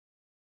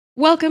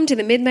Welcome to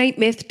the Midnight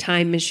Myth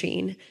Time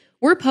Machine.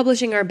 We're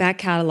publishing our back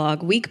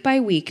catalog week by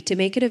week to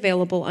make it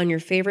available on your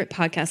favorite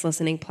podcast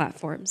listening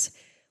platforms.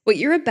 What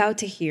you're about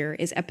to hear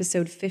is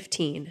episode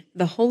 15,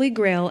 The Holy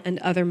Grail and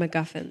Other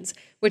MacGuffins,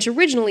 which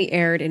originally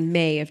aired in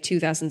May of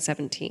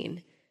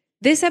 2017.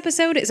 This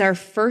episode is our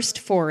first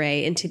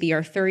foray into the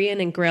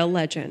Arthurian and Grail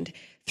legend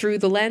through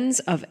the lens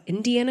of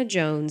Indiana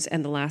Jones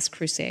and the Last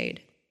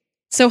Crusade.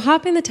 So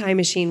hop in the time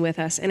machine with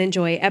us and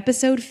enjoy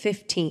episode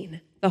 15,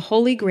 The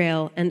Holy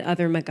Grail and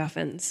Other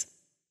MacGuffins.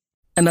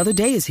 Another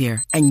day is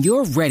here, and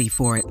you're ready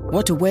for it.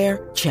 What to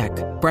wear? Check.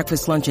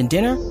 Breakfast, lunch, and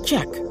dinner?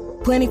 Check.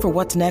 Planning for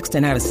what's next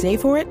and how to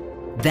save for it?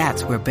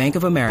 That's where Bank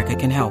of America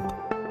can help.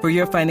 For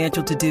your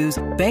financial to-dos,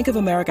 Bank of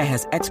America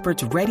has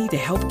experts ready to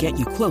help get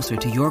you closer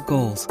to your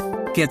goals.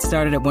 Get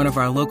started at one of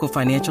our local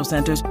financial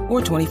centers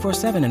or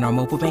 24/7 in our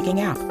mobile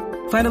banking app.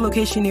 Find a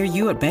location near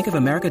you at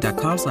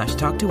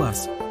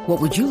bankofamerica.com/talktous. What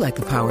would you like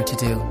the power to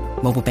do?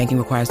 Mobile banking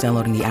requires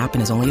downloading the app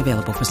and is only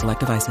available for select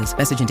devices.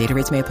 Message and data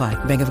rates may apply.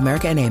 Bank of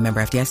America N.A.,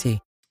 member FDIC.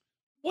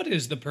 What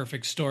is the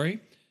perfect story?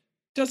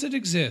 Does it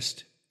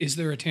exist? Is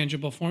there a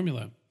tangible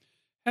formula?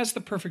 Has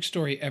the perfect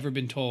story ever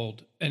been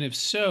told? And if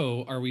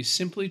so, are we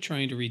simply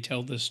trying to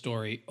retell this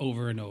story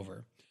over and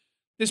over?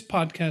 This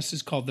podcast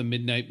is called The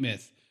Midnight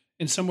Myth,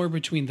 and somewhere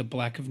between the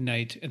black of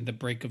night and the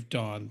break of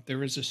dawn,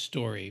 there is a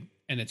story,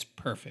 and it's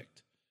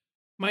perfect.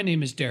 My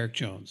name is Derek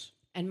Jones.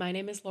 And my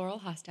name is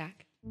Laurel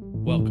Hostak.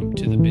 Welcome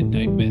to The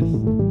Midnight Myth.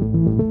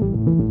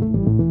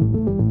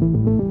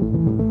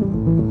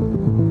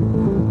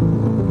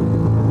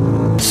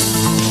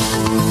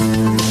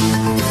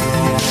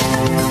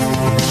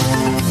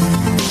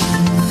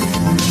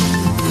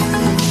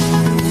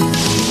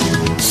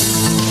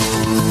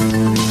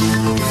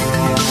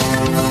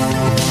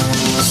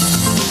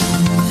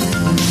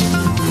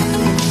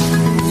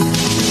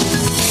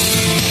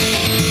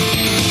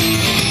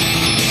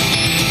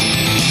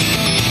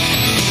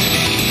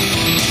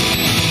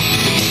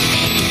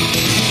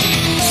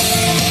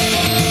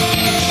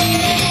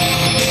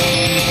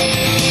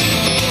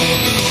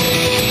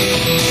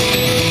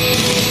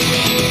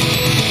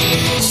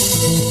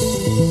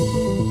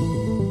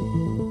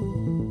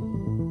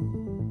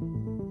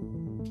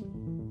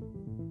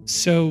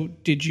 So,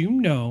 did you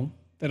know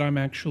that I'm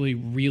actually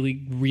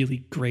really,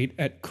 really great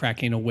at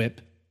cracking a whip?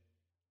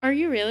 Are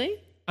you really?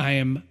 I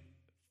am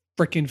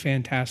freaking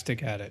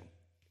fantastic at it.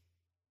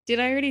 Did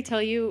I already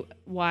tell you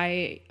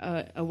why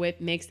a whip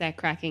makes that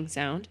cracking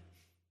sound?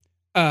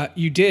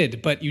 You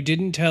did, but you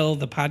didn't tell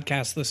the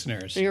podcast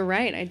listeners. You're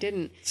right, I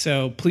didn't.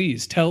 So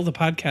please tell the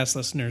podcast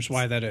listeners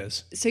why that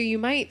is. So you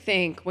might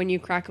think when you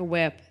crack a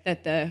whip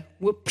that the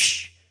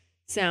whoopsh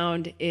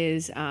sound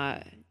is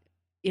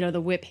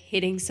the whip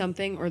hitting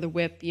something or the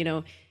whip,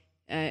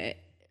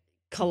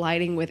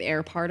 colliding with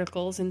air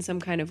particles in some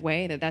kind of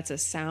way, that's a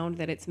sound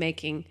that it's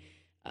making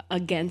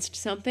against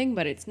something,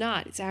 but it's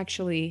not. It's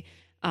actually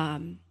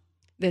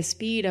the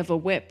speed of a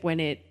whip when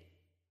it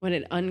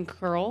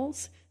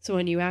uncurls. So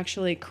when you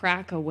actually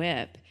crack a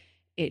whip,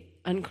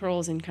 it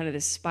uncurls in kind of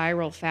this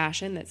spiral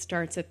fashion that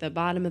starts at the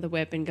bottom of the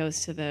whip and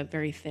goes to the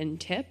very thin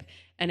tip.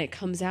 And it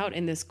comes out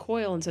in this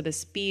coil, and so the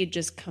speed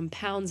just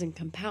compounds and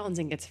compounds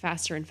and gets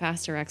faster and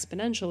faster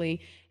exponentially.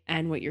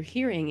 And what you're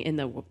hearing in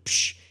the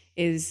whoopsh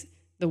is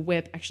the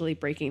whip actually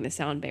breaking the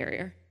sound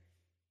barrier.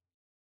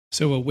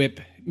 So a whip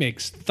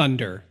makes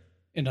thunder,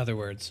 in other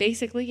words.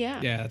 Basically, yeah.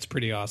 Yeah, that's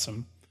pretty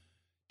awesome.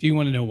 Do you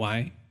want to know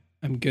why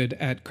I'm good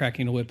at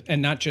cracking a whip?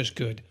 And not just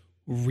good,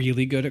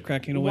 really good at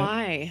cracking a whip?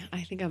 Why?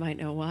 I think I might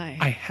know why.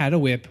 I had a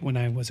whip when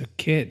I was a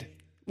kid.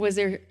 Was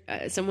there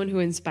someone who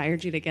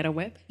inspired you to get a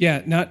whip? Yeah,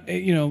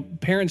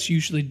 parents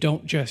usually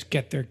don't just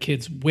get their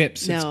kids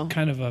whips. No. It's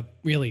kind of a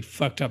really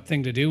fucked up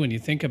thing to do when you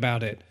think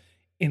about it.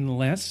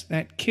 Unless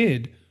that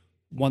kid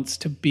wants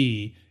to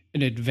be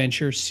an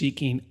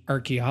adventure-seeking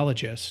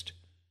archaeologist.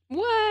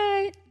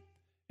 What?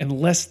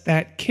 Unless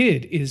that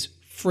kid is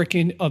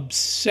freaking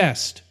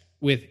obsessed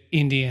with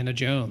Indiana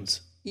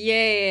Jones.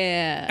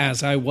 Yeah.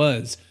 As I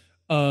was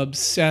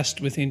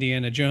obsessed with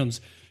Indiana Jones.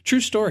 True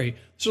story.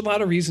 There's a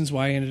lot of reasons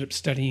why I ended up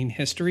studying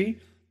history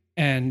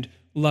and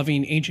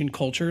loving ancient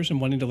cultures and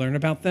wanting to learn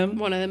about them.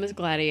 One of them is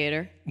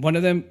Gladiator. One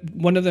of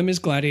them is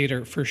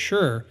Gladiator for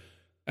sure.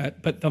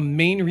 But the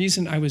main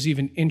reason I was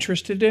even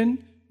interested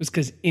in was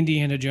because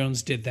Indiana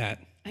Jones did that.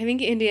 I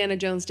think Indiana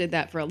Jones did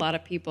that for a lot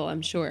of people,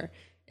 I'm sure.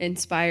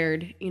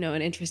 Inspired,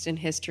 an interest in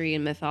history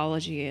and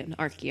mythology and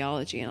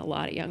archaeology in a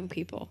lot of young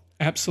people.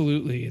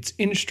 Absolutely. It's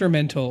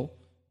instrumental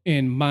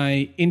in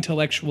my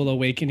intellectual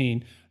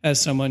awakening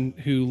as someone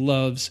who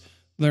loves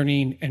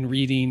learning and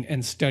reading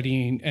and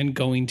studying and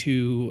going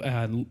to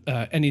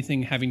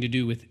anything having to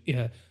do with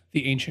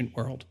the ancient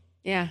world.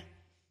 Yeah.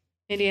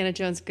 Indiana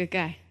Jones, good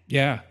guy.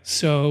 Yeah.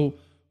 So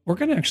we're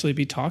going to actually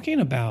be talking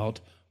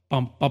about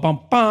bum ba bum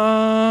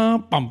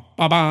ba bum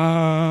ba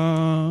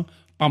ba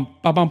bum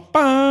ba bum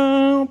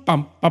ba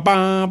bum ba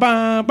ba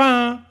ba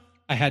ba.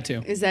 I had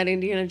to. Is that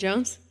Indiana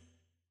Jones?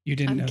 You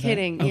didn't know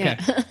kidding, that? yeah.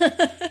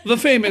 Okay. The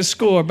famous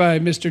score by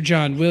Mr.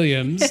 John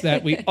Williams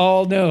that we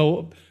all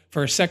know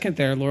For a second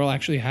there, Laurel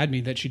actually had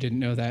me that she didn't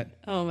know that.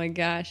 Oh my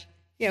gosh.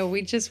 Yeah,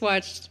 we just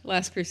watched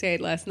Last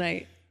Crusade last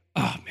night.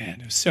 Oh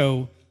man, it was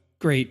so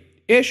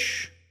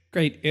great-ish.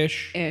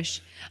 Great-ish.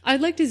 Ish.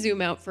 I'd like to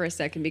zoom out for a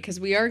second because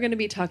we are going to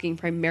be talking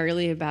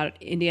primarily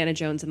about Indiana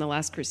Jones and the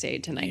Last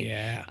Crusade tonight.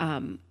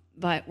 Yeah.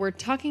 But we're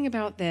talking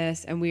about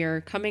this and we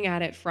are coming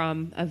at it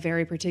from a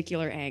very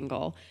particular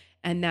angle.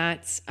 And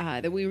that's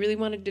that we really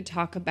wanted to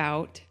talk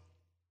about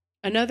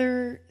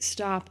another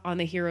stop on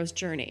the hero's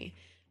journey.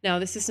 Now,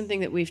 this is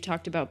something that we've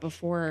talked about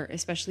before,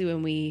 especially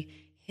when we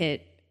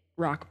hit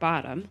rock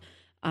bottom.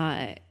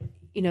 The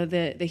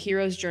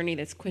hero's journey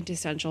that's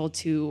quintessential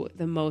to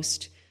the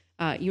most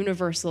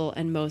universal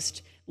and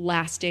most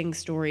lasting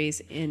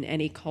stories in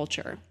any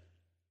culture.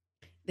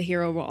 The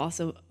hero will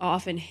also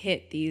often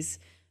hit these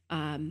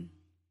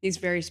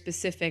very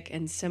specific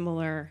and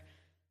similar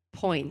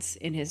points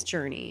in his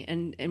journey.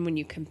 And when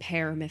you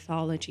compare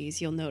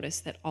mythologies, you'll notice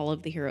that all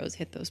of the heroes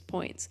hit those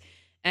points.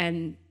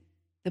 And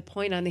the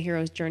point on the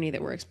hero's journey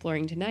that we're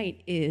exploring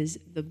tonight is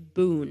the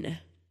boon.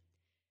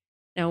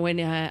 Now, when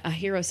a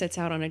hero sets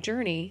out on a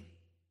journey,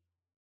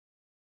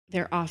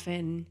 they're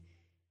often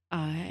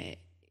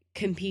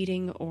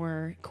competing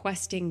or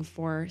questing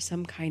for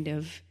some kind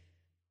of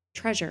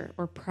treasure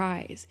or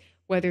prize,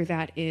 whether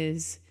that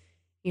is,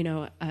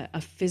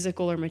 a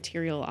physical or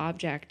material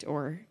object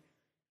or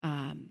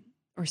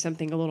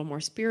something a little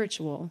more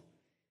spiritual.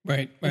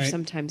 Right. Or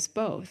sometimes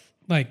both.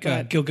 Like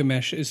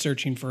Gilgamesh is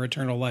searching for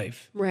eternal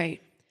life. Right.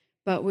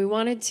 But we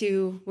wanted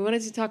to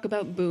talk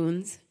about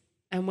boons.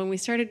 And when we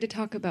started to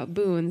talk about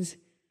boons,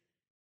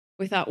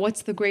 we thought,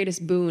 what's the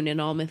greatest boon in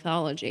all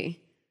mythology?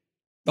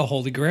 The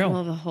Holy Grail.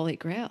 Well, the Holy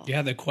Grail.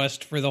 Yeah, the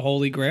quest for the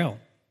Holy Grail.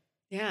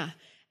 Yeah.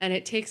 And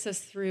it takes us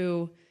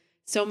through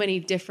so many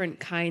different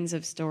kinds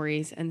of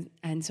stories and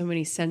so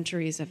many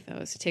centuries of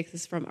those. It takes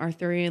us from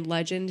Arthurian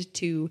legend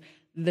to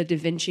the Da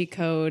Vinci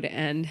Code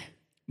and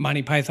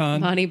Monty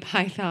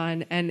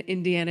Python and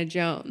Indiana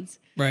Jones.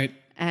 Right.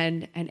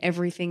 And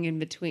everything in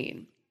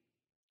between.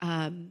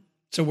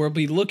 So we'll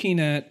be looking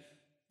at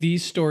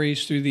these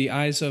stories through the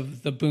eyes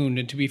of the boon.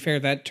 And to be fair,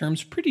 that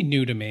term's pretty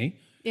new to me.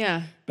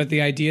 Yeah. But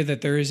the idea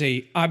that there is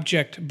a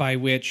object by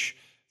which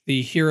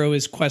the hero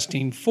is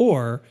questing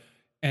for.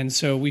 And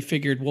so we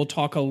figured we'll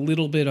talk a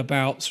little bit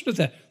about sort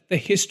of the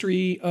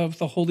history of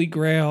the Holy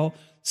Grail,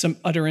 some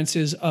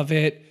utterances of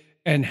it,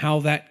 and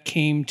how that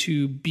came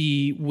to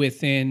be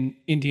within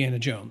Indiana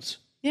Jones.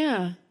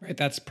 Yeah. Right.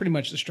 That's pretty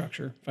much the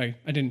structure. I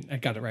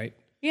got it right.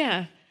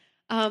 Yeah.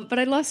 But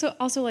I'd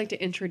also like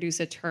to introduce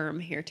a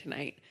term here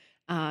tonight.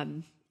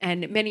 And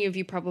many of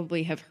you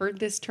probably have heard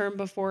this term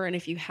before. And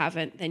if you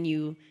haven't, then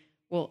you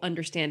will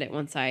understand it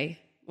once I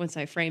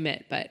frame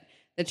it. But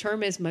the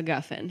term is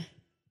MacGuffin.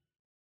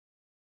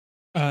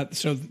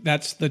 So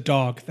that's the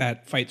dog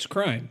that fights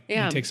crime.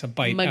 Yeah. He takes a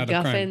bite out of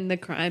crime. MacGuffin, the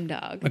crime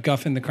dog.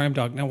 MacGuffin, the crime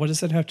dog. Now, what does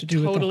that have to do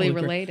with the Totally Holy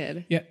Grail?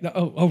 related. Yeah.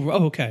 Oh,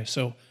 okay.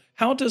 So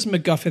how does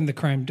MacGuffin, the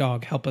crime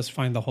dog, help us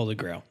find the Holy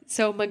Grail?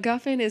 So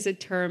MacGuffin is a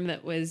term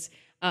that was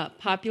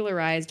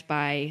popularized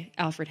by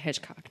Alfred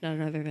Hitchcock,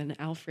 none other than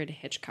Alfred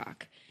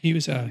Hitchcock. He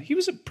was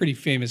a pretty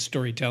famous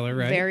storyteller,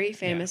 right? Very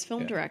famous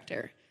film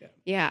director.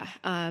 Yeah.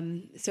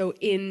 So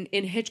in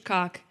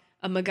Hitchcock,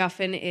 a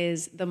MacGuffin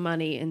is the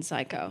money in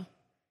Psycho.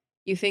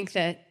 You think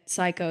that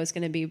Psycho is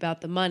going to be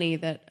about the money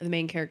that the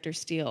main character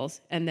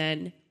steals, and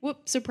then,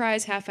 whoop,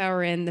 surprise, half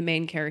hour in, the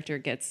main character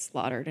gets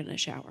slaughtered in a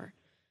shower.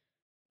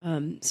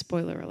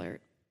 Spoiler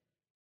alert.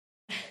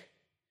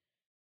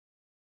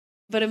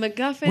 But a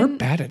MacGuffin... We're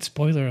bad at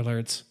spoiler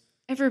alerts.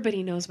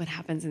 Everybody knows what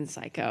happens in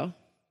Psycho.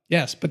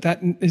 Yes, but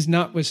that is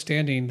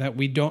notwithstanding that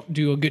we don't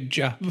do a good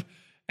job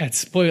at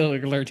spoiler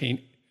alerting.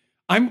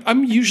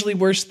 I'm usually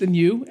worse than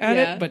you at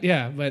it, but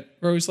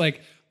we're always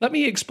like, let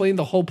me explain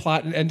the whole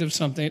plot and end of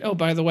something. Oh,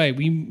 by the way,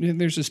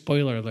 there's a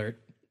spoiler alert.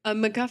 A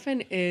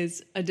MacGuffin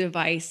is a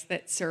device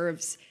that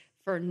serves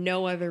for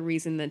no other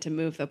reason than to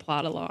move the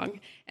plot along,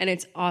 and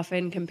it's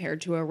often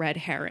compared to a red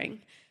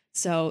herring.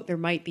 So there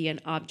might be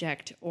an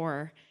object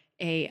or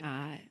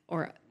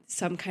or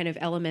some kind of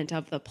element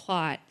of the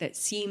plot that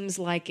seems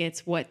like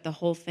it's what the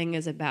whole thing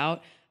is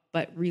about,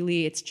 but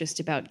really it's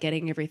just about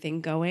getting everything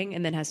going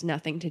and then has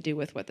nothing to do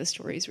with what the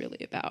story is really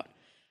about.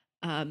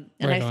 And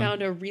I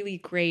found a really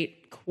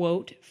great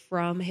quote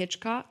from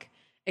Hitchcock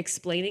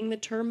explaining the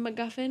term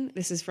MacGuffin.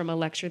 This is from a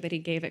lecture that he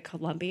gave at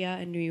Columbia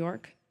in New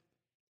York.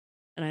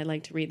 And I'd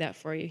like to read that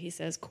for you. He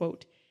says,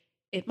 quote,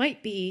 "It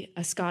might be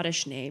a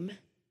Scottish name,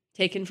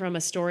 taken from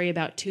a story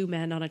about two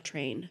men on a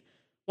train.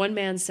 One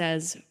man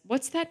says,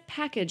 'What's that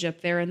package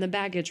up there in the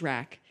baggage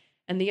rack?'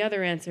 And the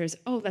other answers,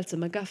 'Oh, that's a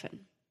MacGuffin.'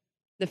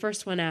 The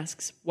first one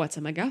asks, 'What's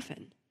a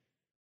MacGuffin?'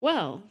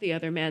 'Well,' the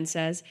other man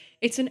says,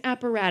 'it's an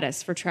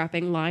apparatus for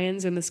trapping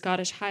lions in the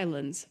Scottish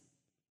Highlands.'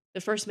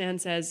 The first man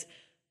says,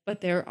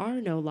 'But there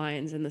are no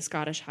lions in the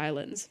Scottish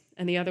Highlands.'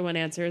 And the other one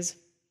answers,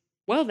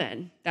 'Well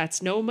then,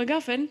 that's no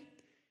MacGuffin.'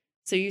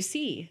 So you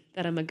see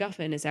that a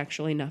MacGuffin is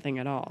actually nothing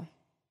at all."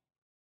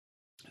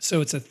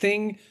 So it's a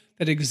thing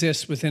that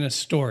exists within a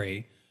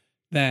story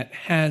that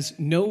has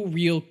no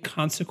real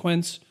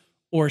consequence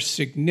or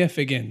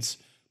significance,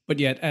 but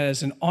yet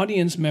as an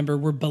audience member,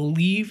 we're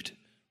believed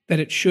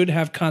that it should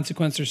have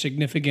consequence or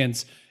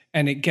significance,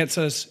 and it gets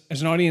us,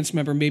 as an audience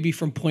member, maybe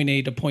from point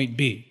A to point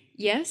B.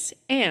 Yes,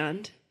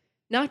 and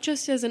not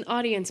just as an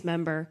audience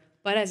member,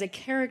 but as a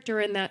character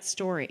in that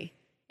story.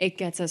 It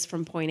gets us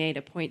from point A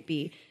to point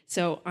B.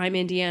 So I'm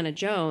Indiana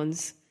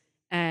Jones,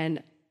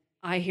 and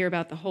I hear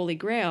about the Holy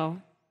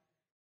Grail.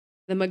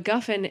 The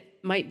MacGuffin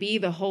might be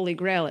the Holy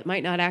Grail. It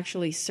might not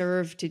actually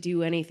serve to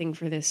do anything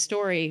for this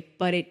story,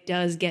 but it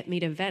does get me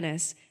to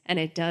Venice, and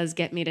it does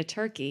get me to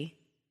Turkey.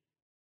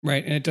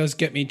 Right, and it does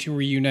get me to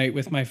reunite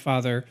with my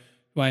father,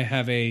 who I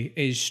have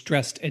a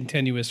stressed and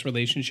tenuous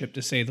relationship,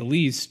 to say the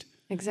least.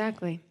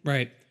 Exactly.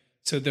 Right.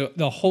 So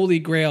the Holy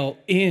Grail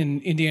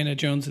in Indiana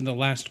Jones and the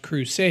Last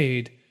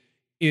Crusade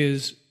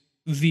is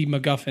the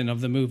MacGuffin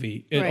of the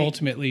movie. It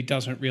ultimately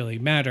doesn't really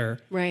matter.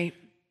 Right.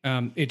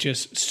 It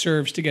just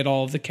serves to get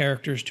all of the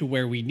characters to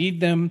where we need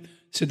them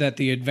so that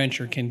the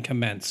adventure can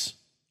commence.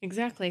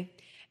 Exactly.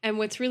 And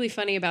what's really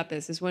funny about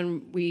this is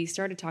when we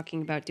started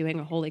talking about doing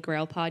a Holy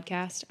Grail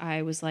podcast,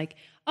 I was like,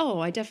 oh,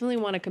 I definitely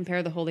want to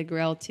compare the Holy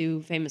Grail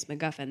to famous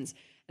MacGuffins.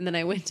 And then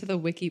I went to the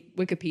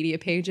Wikipedia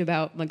page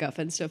about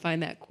MacGuffins to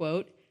find that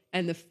quote.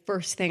 And the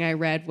first thing I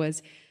read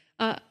was,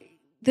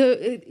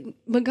 the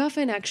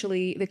MacGuffin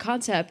actually, the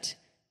concept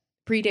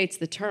predates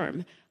the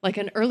term. Like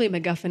an early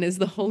MacGuffin is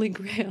the Holy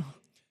Grail.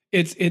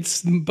 It's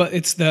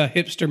the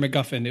hipster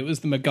MacGuffin. It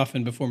was the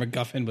MacGuffin before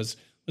MacGuffin was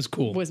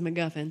cool. Was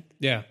MacGuffin.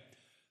 Yeah.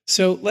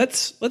 So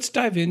let's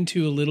dive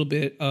into a little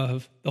bit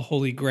of the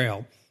Holy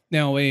Grail.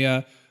 Now,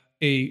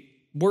 a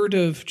word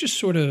of just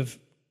sort of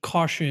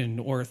caution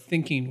or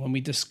thinking when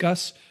we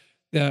discuss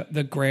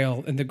the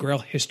Grail and the Grail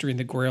history and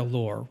the Grail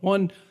lore.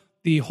 One,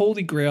 the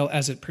Holy Grail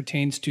as it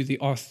pertains to the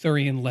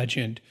Arthurian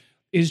legend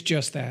is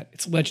just that.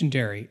 It's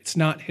legendary. It's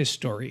not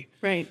history.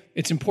 Right.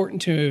 It's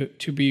important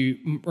to be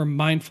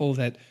mindful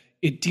that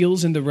it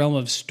deals in the realm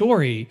of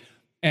story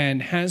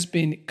and has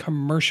been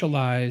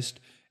commercialized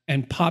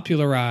and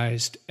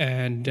popularized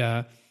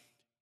and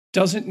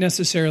doesn't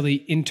necessarily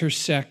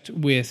intersect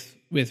with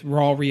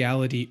raw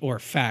reality or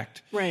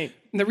fact. Right.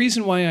 And the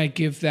reason why I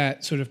give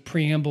that sort of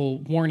preamble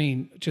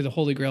warning to the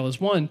Holy Grail is,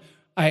 one,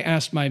 I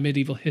asked my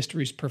medieval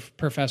histories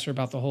professor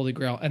about the Holy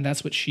Grail, and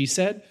that's what she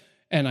said.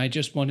 And I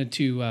just wanted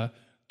to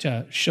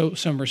show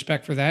some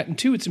respect for that. And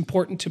two, it's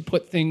important to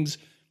put things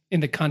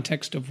in the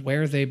context of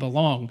where they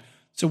belong.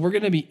 So we're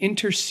going to be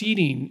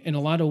interceding in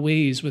a lot of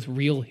ways with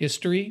real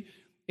history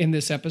in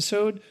this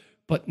episode,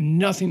 but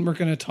nothing we're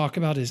going to talk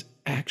about is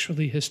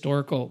actually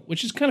historical,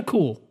 which is kind of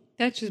cool.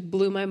 That just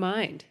blew my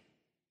mind.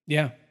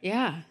 Yeah.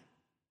 Yeah.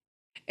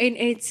 And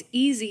it's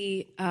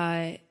easy,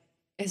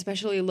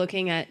 especially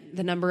looking at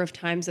the number of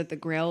times that the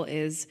Grail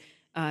is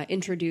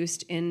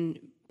introduced in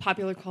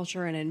popular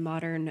culture and in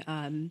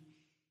modern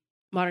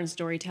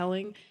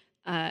storytelling.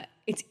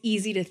 It's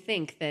easy to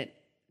think that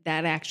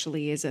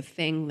actually is a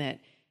thing that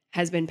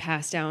has been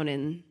passed down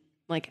in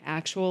like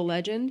actual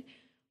legend,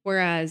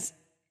 whereas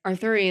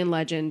Arthurian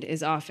legend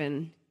is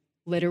often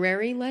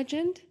literary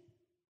legend.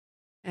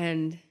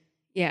 And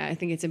yeah, I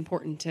think it's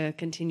important to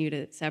continue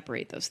to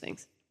separate those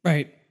things.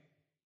 Right.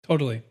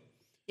 Totally.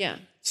 Yeah.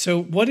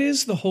 So what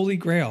is the Holy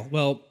Grail?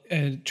 Well,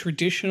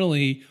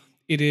 traditionally,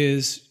 it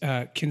is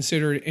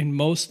considered in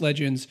most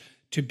legends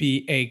to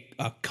be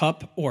a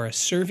cup or a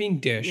serving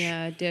dish.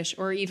 Yeah, a dish,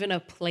 or even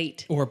a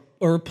plate. Or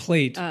a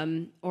plate.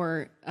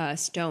 Or a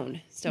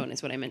stone. Stone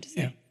is what I meant to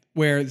say. Yeah.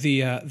 Where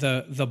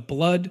the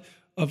blood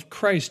of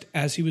Christ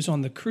as he was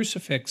on the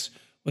crucifix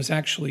was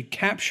actually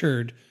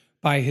captured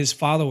by his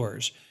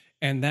followers.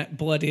 And that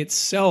blood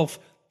itself,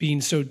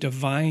 being so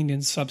divine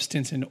in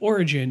substance and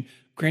origin,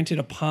 granted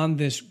upon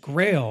this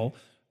Grail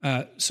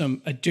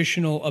some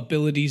additional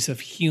abilities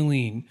of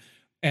healing.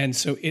 And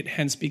so it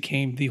hence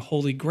became the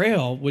Holy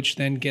Grail, which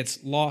then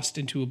gets lost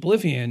into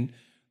oblivion,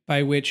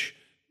 by which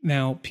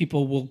now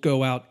people will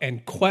go out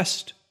and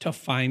quest to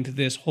find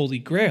this Holy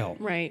Grail.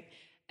 Right.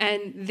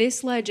 And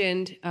this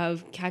legend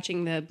of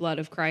catching the blood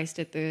of Christ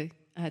at the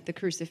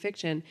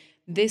crucifixion,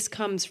 this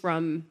comes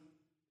from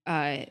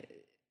the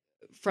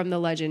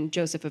legend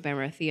Joseph of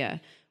Arimathea,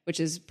 which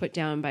is put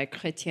down by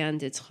Chrétien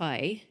de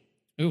Troyes.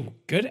 Ooh,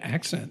 good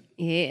accent.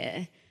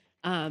 Yeah.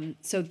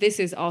 So this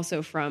is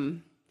also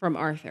from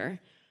Arthur.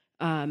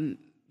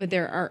 But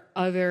there are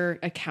other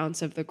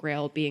accounts of the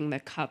Grail being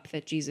the cup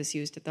that Jesus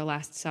used at the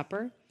Last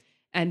Supper.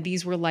 And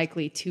these were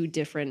likely two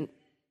different,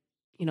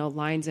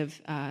 lines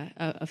of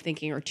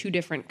thinking, or two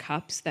different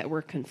cups that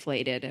were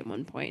conflated at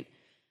one point.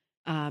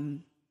 All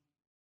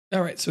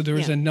right. So there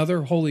was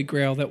another Holy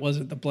Grail that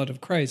wasn't the blood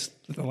of Christ,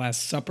 the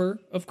Last Supper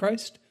of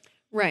Christ?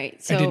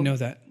 Right. So I didn't know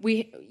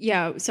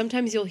that.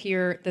 Sometimes you'll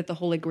hear that the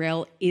Holy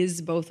Grail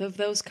is both of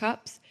those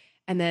cups.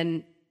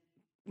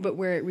 But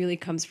where it really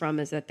comes from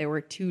is that there were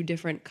two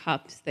different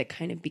cups that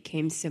kind of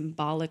became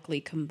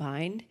symbolically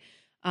combined.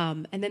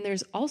 And then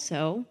there's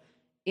also,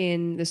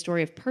 in the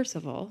story of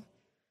Percival,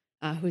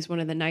 who's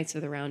one of the Knights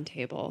of the Round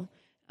Table,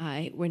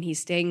 when he's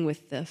staying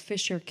with the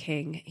Fisher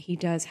King, he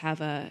does have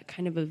a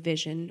kind of a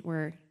vision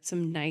where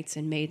some knights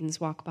and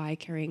maidens walk by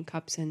carrying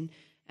cups and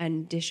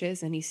and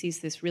dishes, and he sees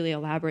this really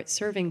elaborate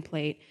serving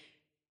plate,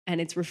 and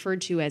it's referred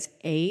to as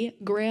a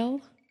Grail.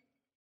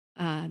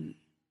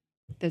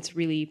 That's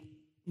really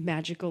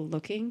magical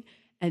looking,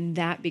 and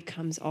that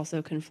becomes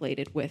also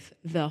conflated with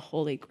the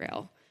Holy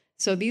Grail.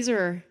 So these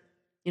are,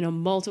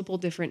 multiple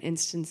different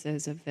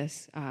instances of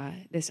this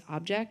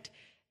object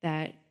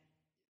that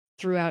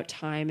throughout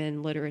time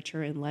and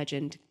literature and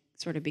legend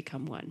sort of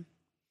become one.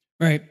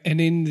 Right. And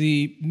in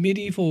the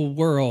medieval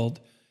world,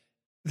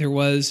 there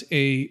was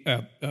a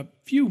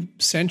few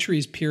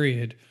centuries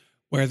period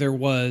where there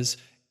was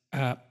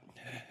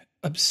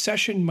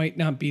obsession might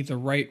not be the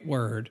right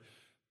word,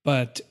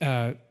 but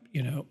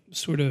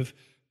sort of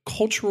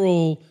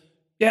cultural,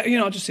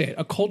 I'll just say it,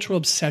 a cultural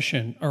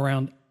obsession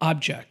around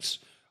objects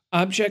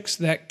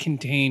that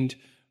contained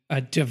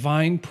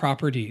divine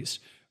properties,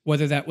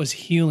 whether that was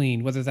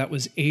healing, whether that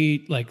was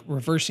like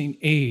reversing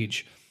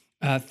age,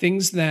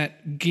 things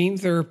that gained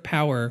their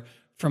power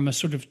from a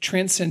sort of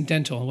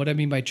transcendental, and what I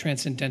mean by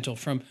transcendental,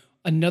 from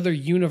another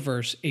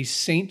universe, a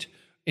saint,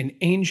 an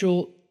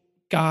angel,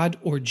 God,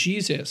 or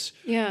Jesus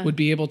would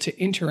be able to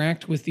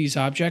interact with these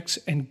objects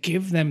and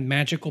give them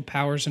magical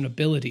powers and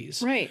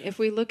abilities. Right. If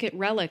we look at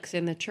relics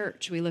in the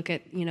church, we look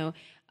at,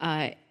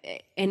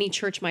 any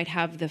church might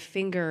have the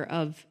finger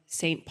of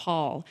St.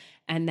 Paul,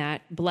 and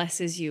that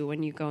blesses you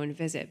when you go and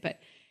visit. But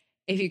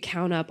if you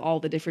count up all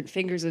the different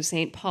fingers of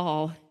St.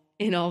 Paul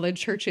in all the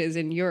churches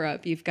in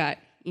Europe, you've got,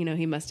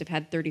 he must have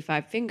had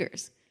 35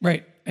 fingers.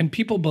 Right. And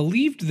people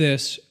believed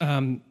this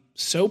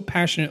so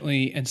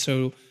passionately and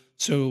so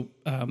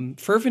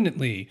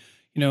fervently.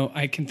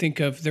 I can think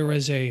of, there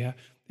was an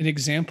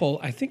example,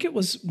 I think it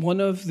was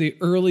one of the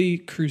early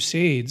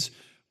Crusades,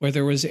 where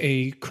there was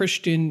a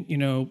Christian,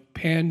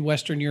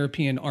 pan-Western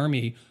European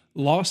army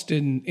lost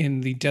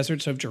in the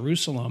deserts of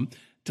Jerusalem,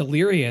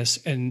 delirious,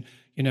 and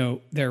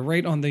they're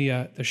right on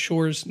the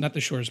shores, not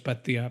the shores,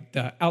 but the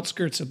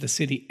outskirts of the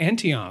city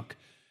Antioch.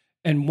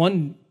 And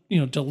one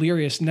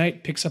delirious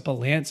knight picks up a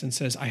lance and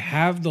says, "I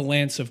have the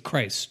lance of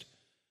Christ,"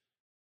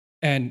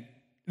 and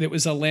it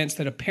was a lance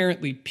that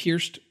apparently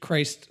pierced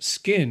Christ's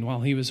skin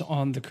while he was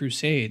on the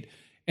crusade.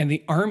 And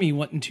the army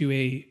went into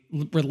a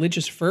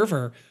religious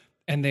fervor,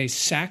 and they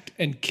sacked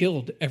and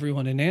killed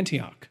everyone in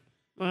Antioch.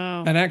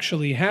 Wow. That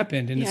actually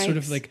happened. And It's sort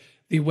of like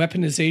the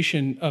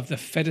weaponization of the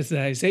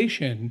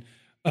fetishization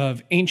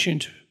of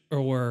ancient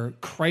or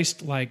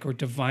Christ-like or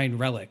divine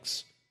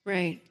relics.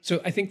 Right.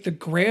 So I think the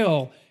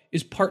Grail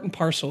is part and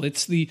parcel.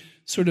 It's the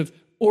sort of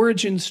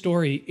origin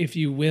story, if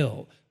you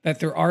will, that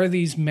there are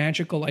these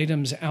magical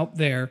items out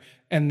there,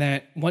 and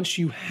that once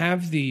you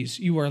have these,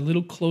 you are a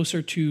little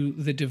closer to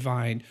the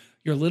divine.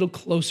 You're a little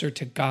closer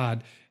to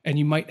God, and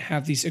you might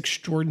have these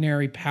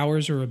extraordinary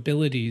powers or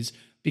abilities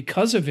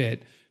because of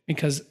it.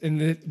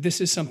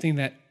 This is something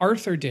that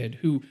Arthur did,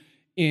 who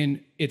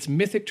in its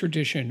mythic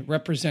tradition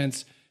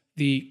represents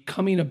the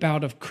coming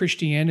about of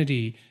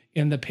Christianity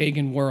in the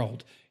pagan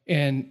world.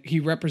 And he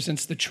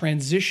represents the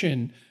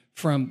transition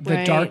from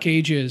the Dark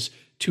Ages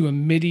to a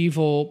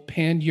medieval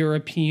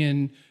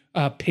pan-European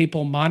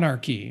papal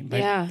monarchy.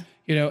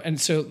 And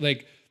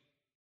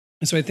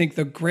so I think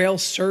the Grail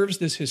serves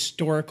this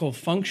historical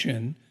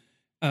function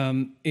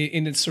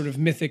in its sort of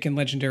mythic and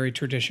legendary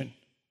tradition.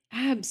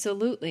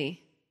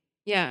 Absolutely.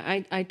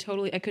 Yeah, I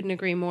couldn't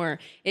agree more.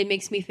 It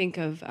makes me think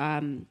of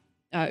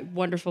a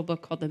wonderful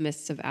book called The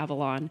Mists of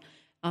Avalon.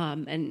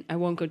 And I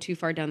won't go too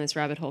far down this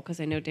rabbit hole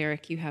because I know,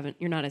 Derek,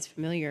 you're not as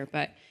familiar,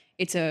 but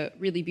it's a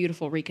really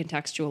beautiful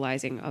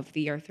recontextualizing of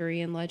the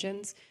Arthurian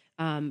legends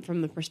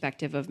from the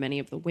perspective of many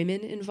of the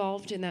women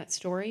involved in that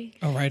story.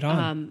 Oh, right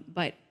on.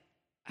 But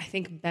I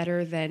think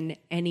better than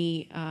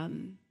any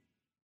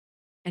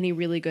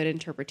really good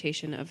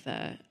interpretation of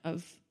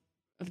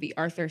the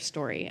Arthur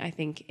story, I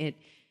think it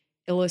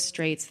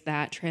illustrates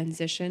that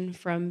transition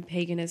from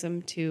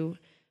paganism to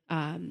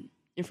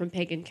from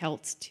pagan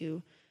Celts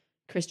to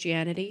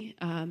Christianity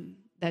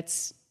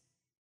that's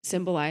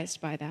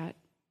symbolized by that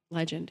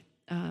legend.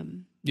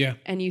 And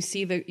you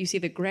see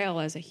the Grail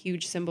as a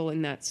huge symbol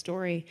in that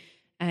story,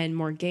 and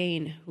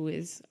Morgaine,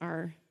 who's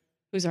our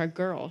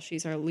girl,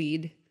 she's our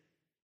lead,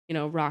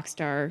 rock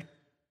star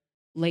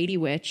lady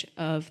witch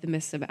of the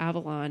Mists of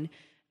Avalon,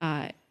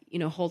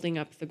 holding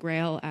up the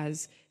Grail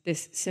as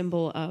this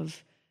symbol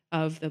of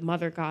the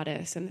mother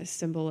goddess and this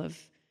symbol of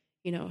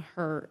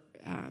her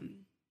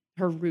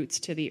roots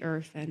to the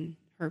earth and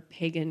her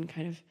pagan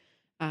kind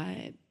of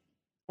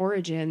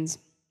origins,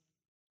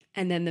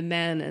 and then the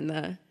men and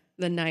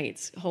the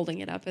knights holding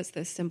it up as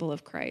this symbol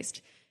of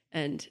Christ,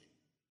 and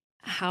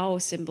how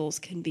symbols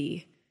can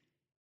be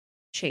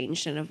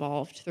changed and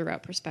evolved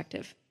throughout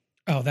perspective.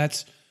 Oh, do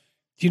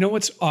you know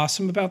what's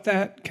awesome about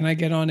that? Can I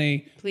get on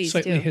a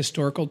slightly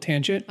historical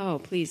tangent? Oh,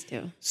 please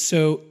do.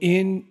 So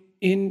in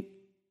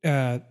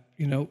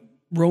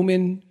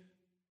Roman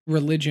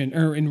religion,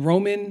 or in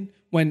Roman,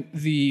 when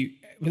the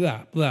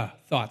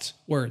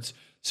words.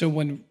 So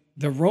when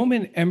the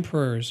Roman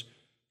emperors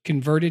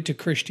converted to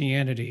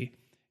Christianity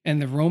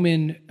and the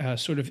Roman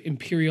sort of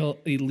imperial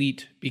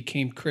elite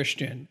became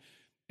Christian,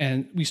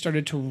 And we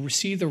started to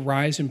see the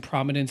rise in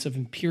prominence of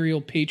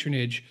imperial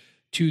patronage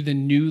to the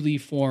newly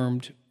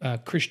formed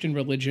Christian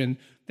religion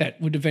that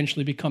would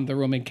eventually become the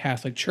Roman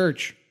Catholic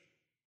Church.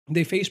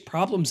 They faced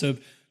problems of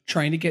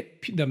trying to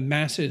get the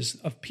masses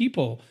of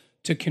people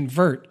to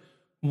convert.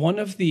 One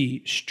of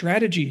the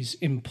strategies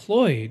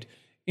employed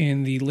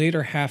in the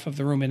later half of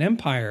the Roman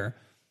Empire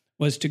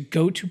was to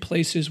go to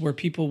places where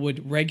people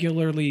would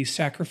regularly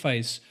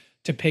sacrifice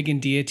to pagan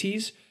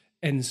deities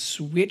and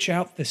switch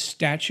out the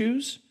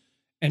statues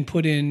and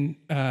put in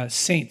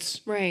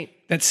saints. Right.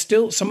 That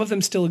still, some of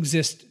them still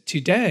exist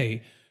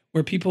today,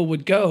 where people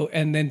would go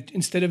and then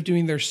instead of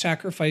doing their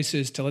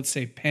sacrifices to, let's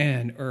say,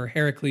 Pan or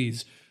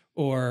Heracles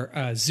or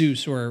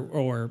Zeus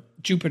or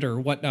Jupiter or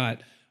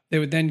whatnot, they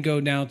would then go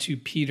now to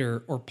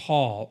Peter or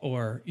Paul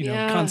or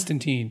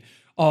Constantine,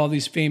 all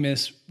these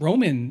famous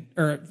Roman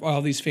or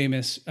all these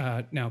famous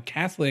now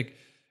Catholic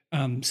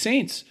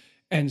saints,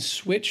 and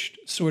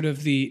switched sort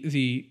of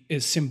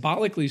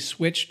symbolically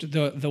switched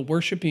the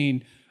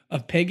worshiping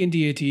of pagan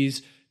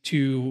deities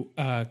to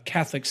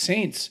Catholic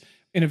saints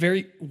in a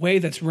very way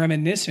that's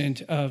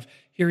reminiscent of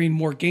hearing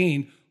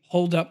Morgaine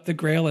hold up the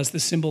Grail as the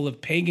symbol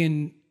of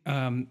pagan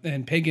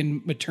and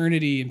pagan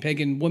maternity and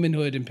pagan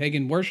womanhood and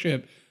pagan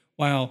worship,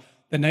 while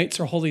the knights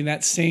are holding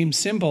that same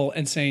symbol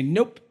and saying,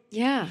 nope.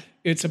 Yeah.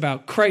 It's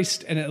about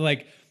Christ. And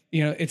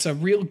it's a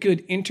real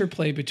good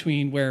interplay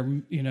between where,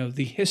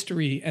 the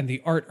history and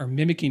the art are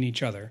mimicking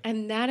each other.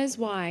 And that is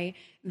why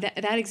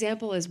that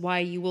example is why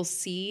you will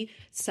see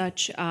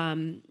such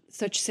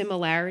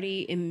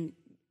similarity in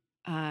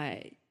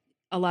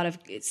a lot of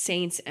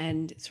saints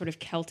and sort of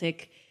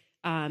Celtic,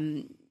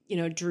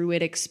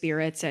 druidic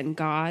spirits and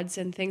gods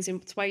and things.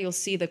 And it's why you'll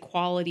see the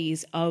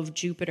qualities of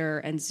Jupiter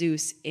and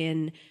Zeus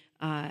in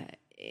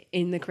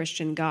the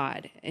Christian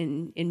God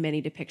in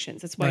many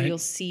depictions. That's why you'll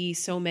see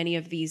so many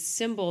of these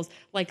symbols,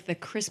 like the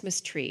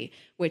Christmas tree,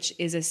 which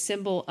is a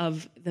symbol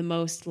of the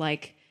most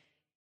like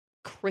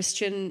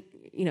Christian,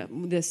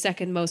 the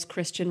second most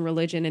Christian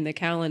religion in the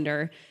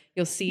calendar.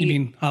 You'll see. You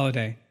mean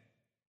holiday?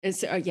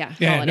 It's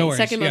holiday. No worries.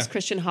 Second most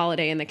Christian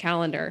holiday in the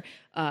calendar,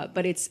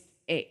 but it's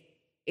a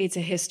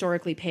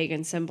historically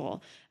pagan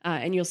symbol,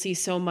 and you'll see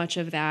so much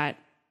of that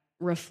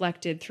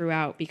reflected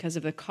throughout because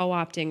of the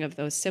co-opting of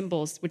those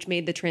symbols, which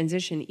made the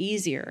transition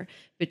easier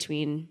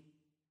between,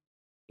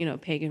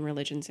 pagan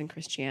religions and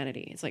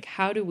Christianity. It's like,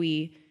 how do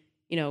we,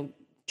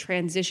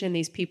 transition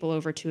these people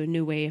over to a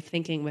new way of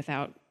thinking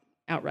without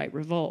outright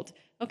revolt?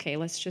 Okay,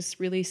 let's just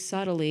really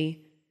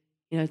subtly,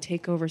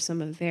 take over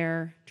some of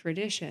their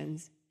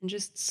traditions and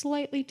just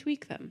slightly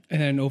tweak them.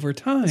 And then over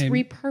time, let's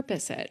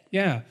repurpose it.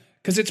 Yeah,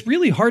 because it's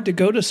really hard to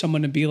go to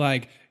someone and be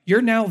like,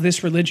 you're now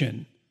this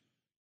religion.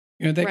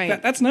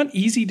 That's not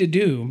easy to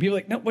do. And people are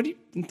like, no, what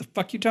the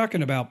fuck are you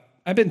talking about?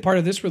 I've been part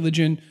of this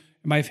religion,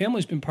 and my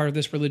family's been part of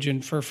this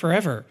religion for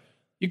forever.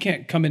 You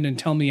can't come in and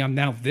tell me I'm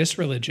now this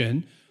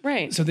religion.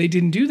 Right. So they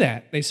didn't do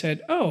that. They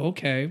said, oh,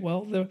 okay,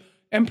 well, the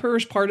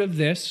emperor's part of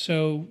this,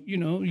 so,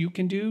 you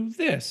can do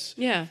this.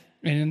 Yeah.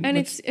 And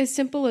it's as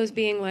simple as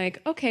being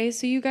like, okay,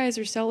 so you guys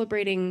are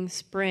celebrating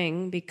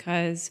spring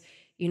because,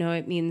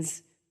 it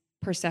means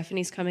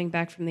Persephone's coming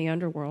back from the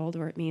underworld,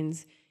 or it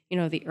means,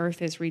 the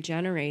earth is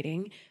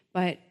regenerating.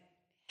 But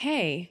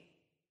hey,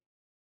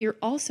 you're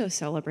also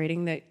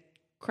celebrating that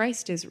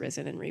Christ is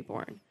risen and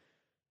reborn.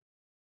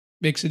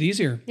 Makes it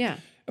easier. Yeah.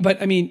 But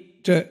I mean,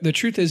 the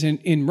truth is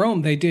in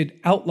Rome, they did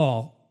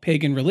outlaw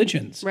pagan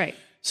religions. Right.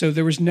 So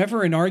there was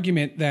never an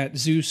argument that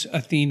Zeus,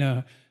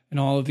 Athena, and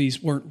all of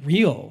these weren't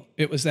real.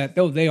 It was that,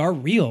 though they are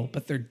real,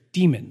 but they're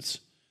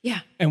demons.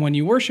 Yeah. And when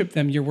you worship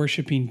them, you're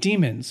worshiping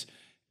demons.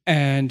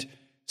 And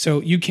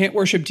so you can't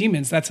worship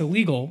demons. That's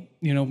illegal.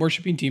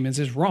 Worshiping demons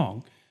is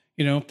wrong.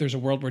 If there's a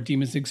world where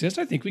demons exist,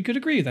 I think we could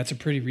agree that's a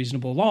pretty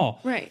reasonable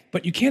law. Right.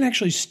 But you can't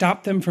actually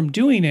stop them from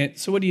doing it.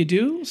 So what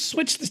do?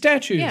 Switch the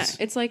statues. Yeah.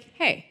 It's like,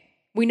 hey,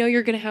 we know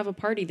you're going to have a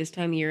party this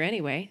time of year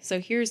anyway,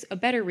 so here's a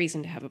better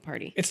reason to have a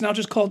party. It's now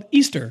just called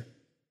Easter.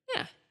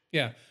 Yeah.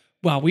 Yeah.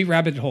 Wow, we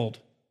rabbit holed.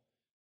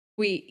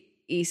 We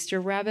Easter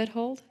rabbit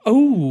holed?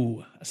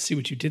 Oh, I see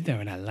what you did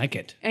there, and I like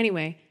it.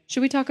 Anyway,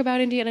 should we talk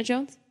about Indiana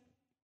Jones?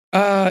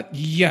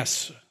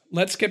 Yes.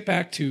 Let's get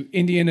back to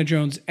Indiana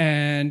Jones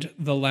and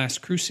the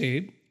Last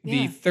Crusade,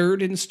 the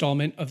third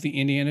installment of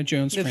the Indiana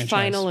Jones franchise. The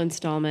final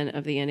installment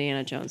of the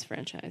Indiana Jones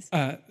franchise.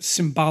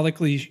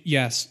 Symbolically,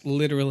 yes.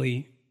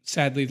 Literally,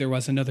 sadly, there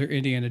was another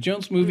Indiana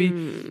Jones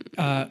movie.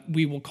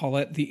 We will call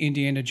it the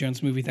Indiana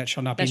Jones movie that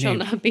shall not be named. That shall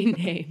not be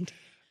named.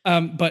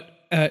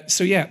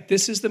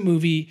 This is the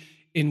movie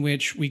in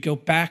which we go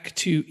back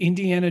to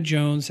Indiana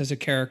Jones as a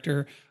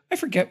character. I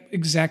forget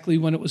exactly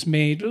when it was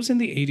made, but it was in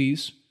the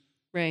 80s.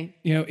 Right.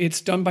 It's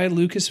done by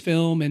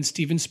Lucasfilm and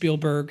Steven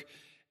Spielberg,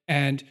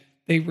 and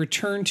they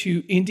return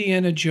to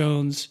Indiana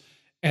Jones,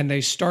 and they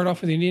start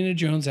off with Indiana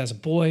Jones as a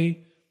boy,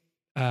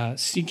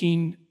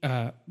 hiking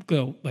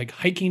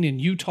in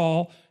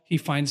Utah. He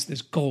finds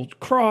this gold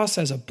cross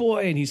as a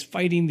boy, and he's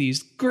fighting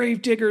these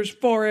grave diggers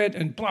for it,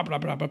 and blah, blah,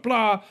 blah, blah,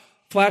 blah.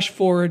 Flash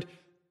forward,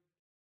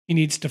 he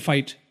needs to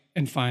fight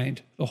and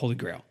find the Holy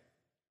Grail.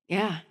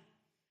 Yeah.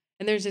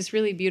 And there's this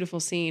really beautiful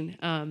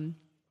scene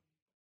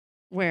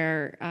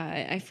where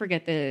I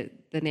forget the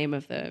name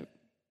of the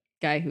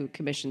guy who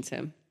commissions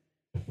him.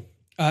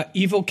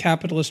 Evil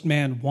Capitalist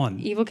Man 1.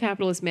 Evil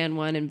Capitalist Man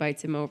 1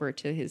 invites him over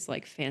to his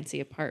like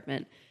fancy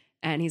apartment.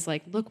 And he's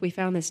like, look, we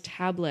found this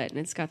tablet and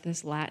it's got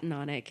this Latin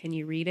on it. Can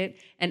you read it?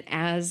 And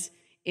as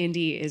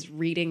Indy is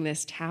reading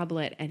this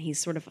tablet and he's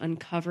sort of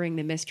uncovering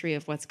the mystery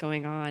of what's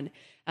going on,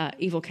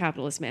 Evil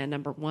Capitalist Man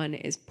number 1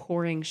 is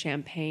pouring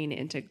champagne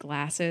into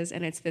glasses.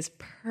 And it's this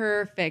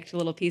perfect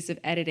little piece of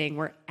editing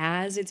where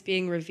as it's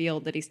being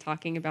revealed that he's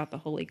talking about the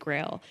Holy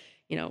Grail,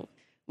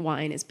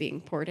 wine is being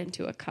poured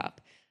into a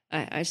cup.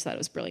 I just thought it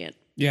was brilliant.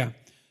 Yeah.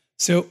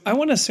 So I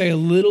want to say a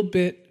little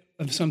bit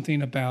of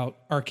something about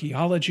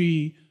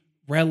archaeology,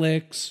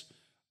 relics,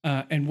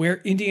 and where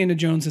Indiana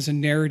Jones as a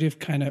narrative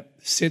kind of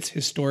sits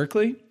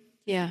historically.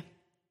 Yeah.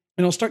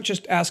 And I'll start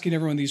just asking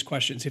everyone these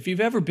questions. If you've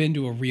ever been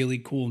to a really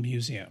cool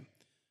museum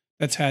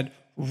that's had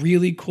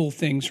really cool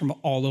things from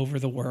all over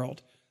the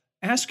world,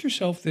 ask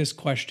yourself this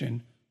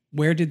question: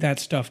 where did that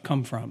stuff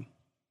come from?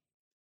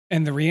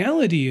 And the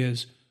reality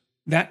is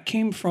that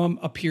came from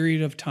a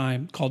period of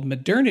time called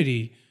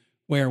modernity,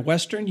 where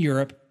Western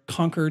Europe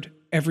conquered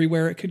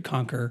everywhere it could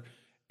conquer,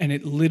 and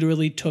it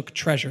literally took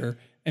treasure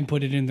and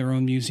put it in their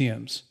own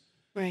museums.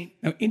 Right.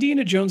 Now,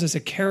 Indiana Jones as a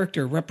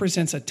character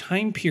represents a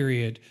time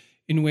period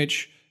in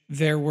which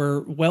there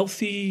were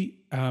wealthy,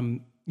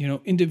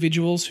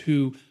 individuals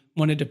who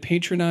wanted to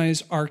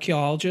patronize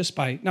archaeologists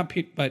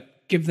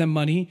but give them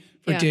money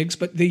for digs,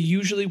 but they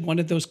usually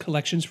wanted those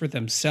collections for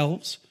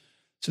themselves.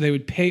 So they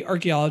would pay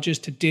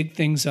archaeologists to dig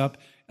things up,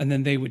 and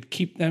then they would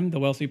keep them, the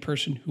wealthy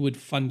person who would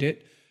fund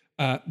it.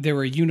 There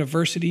were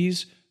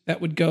universities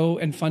that would go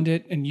and fund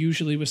it, and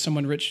usually with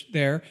someone rich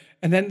there.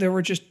 And then there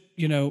were just,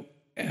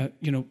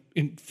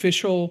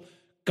 official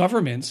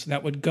governments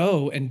that would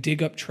go and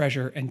dig up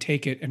treasure and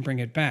take it and bring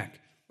it back.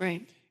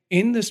 Right.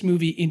 In this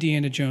movie,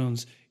 Indiana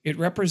Jones, it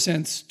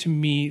represents to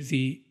me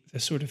the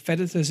sort of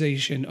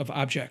fetishization of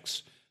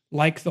objects,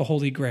 like the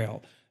Holy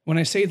Grail. When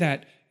I say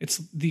that, it's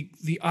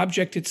the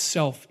object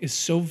itself is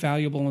so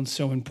valuable and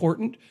so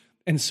important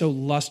and so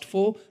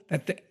lustful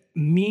that the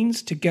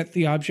means to get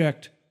the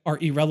object are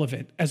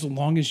irrelevant as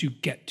long as you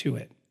get to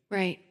it.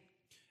 Right.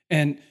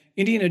 And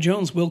Indiana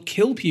Jones will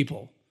kill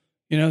people.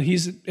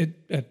 He's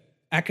an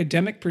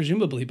academic,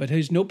 presumably, but he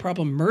has no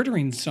problem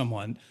murdering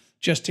someone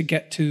just to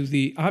get to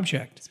the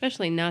object.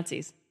 Especially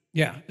Nazis.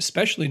 Yeah,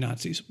 especially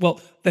Nazis. Well,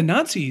 the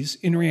Nazis,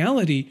 in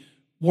reality,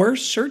 were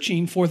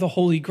searching for the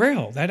Holy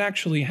Grail. That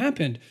actually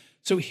happened.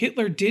 So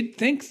Hitler did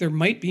think there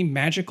might be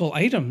magical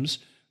items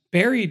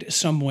buried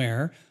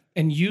somewhere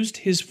and used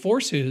his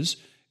forces,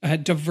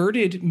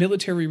 diverted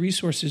military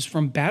resources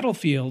from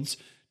battlefields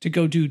to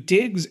go do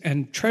digs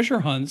and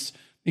treasure hunts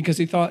because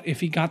he thought if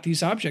he got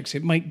these objects,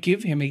 it might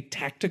give him a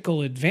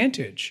tactical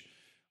advantage,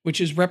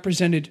 which is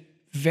represented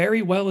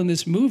very well in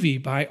this movie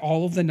by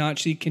all of the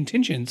Nazi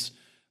contingents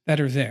that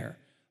are there.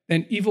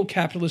 Then Evil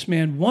Capitalist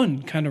Man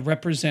 1 kind of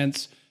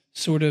represents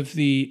sort of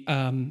the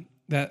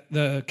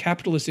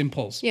capitalist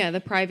impulse. Yeah, the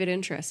private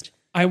interest.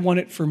 I want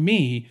it for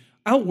me.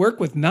 I'll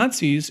work with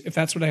Nazis if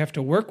that's what I have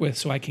to work with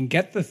so I can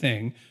get the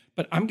thing,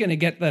 but I'm going to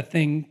get the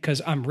thing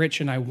because I'm rich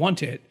and I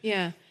want it.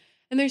 Yeah.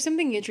 And there's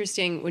something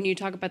interesting when you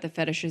talk about the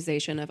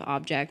fetishization of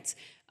objects.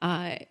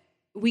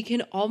 We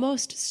can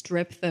almost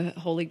strip the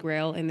Holy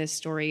Grail in this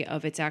story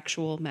of its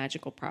actual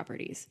magical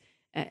properties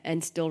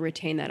and still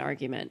retain that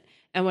argument.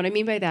 And what I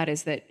mean by that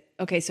is that,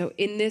 okay, so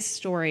in this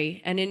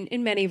story, and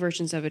in many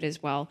versions of it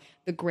as well,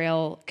 the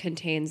Grail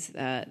contains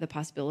the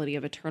possibility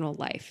of eternal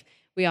life.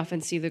 We often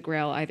see the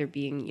Grail either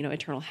being,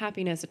 eternal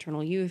happiness,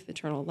 eternal youth,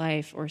 eternal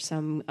life, or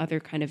some other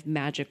kind of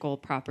magical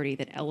property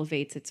that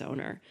elevates its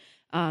owner.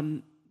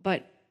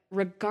 But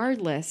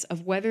regardless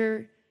of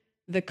whether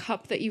the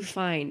cup that you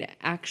find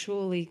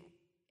actually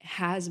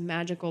has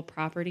magical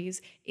properties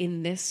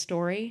in this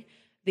story,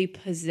 the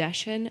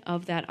possession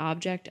of that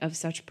object of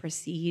such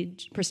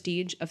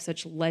prestige, of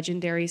such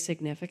legendary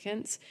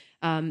significance,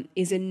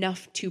 is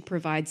enough to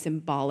provide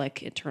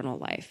symbolic eternal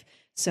life.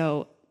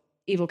 So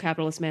Evil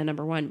Capitalist Man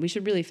number 1, we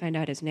should really find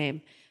out his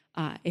name.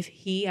 If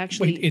he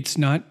actually... Wait, it's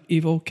not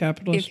Evil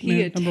Capitalist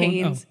Man number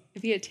 1? Oh.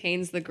 If he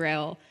attains the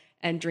Grail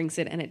and drinks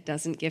it and it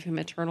doesn't give him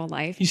eternal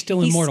life, he's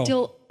still immortal. He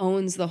still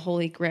owns the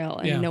Holy Grail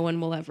and no one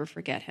will ever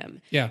forget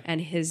him. Yeah. And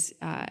his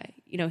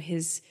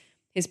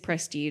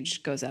prestige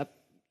goes up,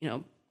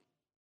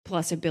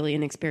 plus 1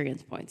 billion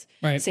experience points.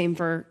 Right. Same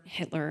for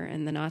Hitler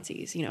and the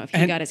Nazis. If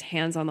he got his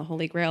hands on the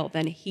Holy Grail,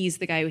 then he's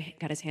the guy who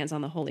got his hands on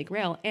the Holy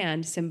Grail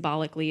and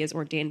symbolically is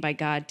ordained by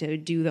God to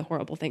do the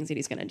horrible things that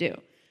he's going to do.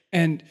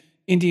 And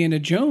Indiana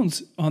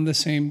Jones, on the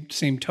same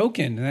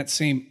token, and that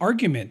same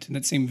argument, in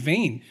that same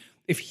vein,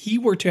 if he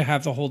were to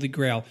have the Holy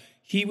Grail,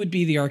 he would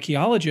be the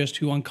archaeologist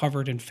who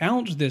uncovered and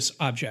found this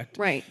object.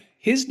 Right.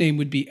 His name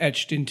would be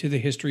etched into the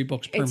history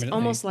books permanently. It's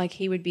almost like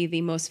he would be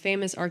the most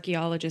famous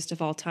archaeologist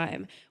of all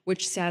time,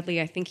 which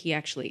sadly I think he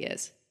actually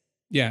is.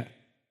 Yeah.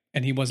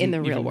 And he wasn't in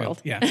the real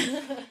world. Yeah.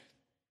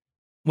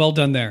 Well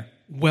done there.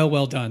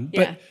 Well done.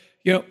 Yeah.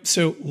 But,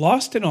 so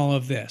lost in all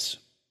of this,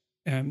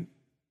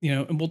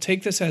 and we'll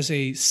take this as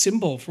a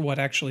symbol for what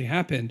actually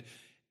happened.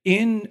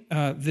 In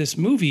this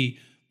movie,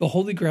 the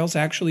Holy Grail is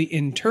actually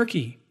in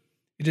Turkey.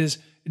 It is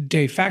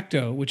de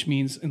facto, which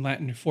means in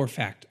Latin for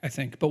fact, I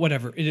think. But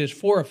whatever, it is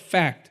for a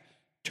fact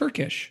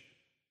Turkish.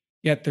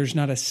 Yet there's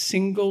not a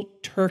single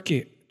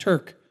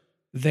Turk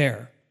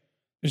there.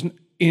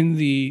 In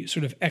the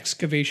sort of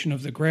excavation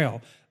of the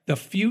Grail, the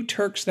few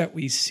Turks that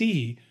we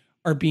see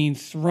are being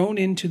thrown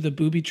into the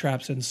booby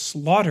traps and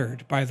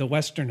slaughtered by the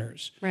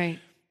Westerners. Right.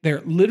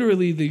 They're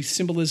literally the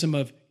symbolism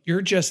of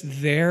you're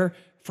just there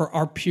for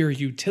our pure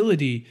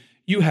utility.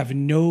 You have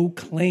no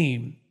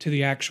claim to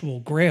the actual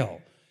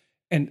Grail.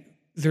 And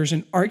there's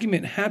an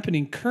argument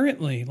happening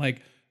currently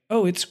like,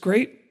 oh, it's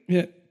great,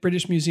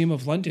 British Museum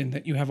of London,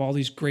 that you have all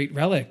these great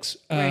relics.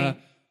 Right.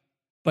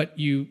 But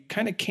you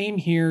kind of came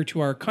here to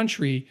our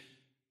country,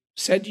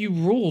 said you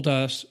ruled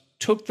us,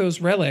 took those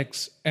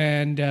relics,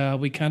 and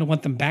we kind of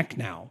want them back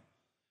now.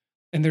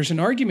 And there's an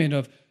argument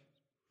of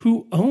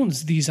who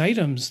owns these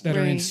items that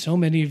are in so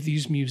many of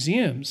these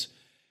museums.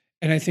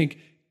 And I think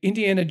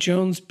Indiana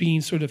Jones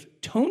being sort of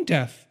tone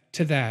deaf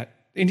to that,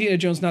 Indiana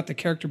Jones, not the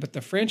character, but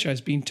the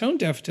franchise being tone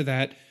deaf to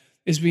that,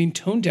 is being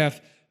tone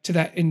deaf to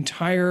that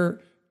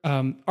entire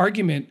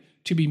argument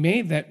to be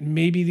made that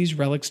maybe these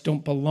relics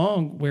don't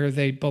belong where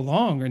they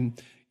belong.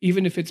 And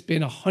even if it's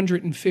been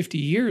 150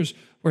 years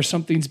where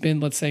something's been,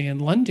 let's say, in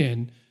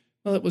London,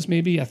 well, it was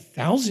maybe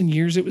 1,000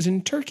 years it was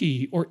in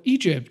Turkey or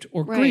Egypt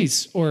or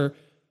Greece or...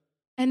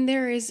 And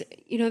there's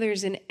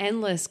an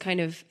endless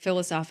kind of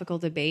philosophical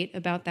debate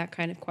about that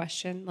kind of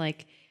question.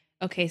 Like,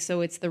 okay,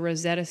 so it's the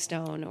Rosetta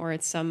Stone or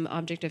it's some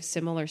object of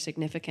similar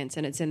significance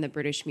and it's in the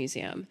British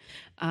Museum.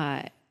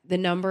 The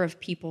number of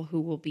people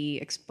who will be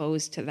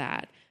exposed to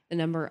that, the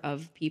number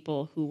of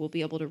people who will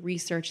be able to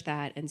research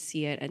that and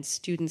see it, and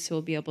students who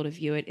will be able to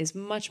view it is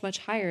much, much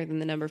higher than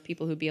the number of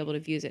people who will be able to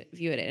view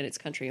it in its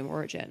country of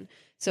origin.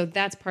 So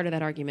that's part of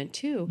that argument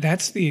too.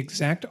 That's the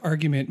exact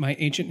argument my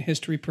ancient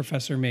history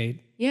professor made.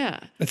 Yeah.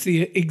 That's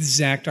the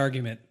exact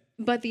argument.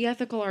 But the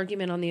ethical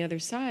argument on the other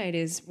side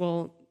is,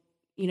 well,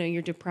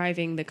 you're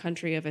depriving the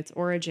country of its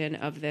origin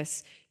of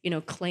this,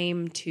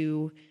 claim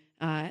to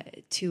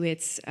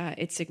its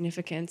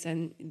significance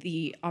and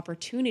the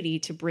opportunity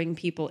to bring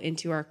people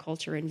into our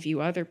culture and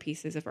view other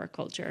pieces of our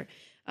culture.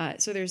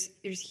 So there's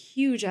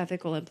huge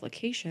ethical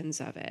implications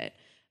of it.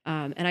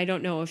 And I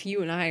don't know if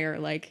you and I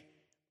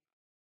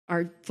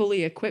are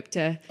fully equipped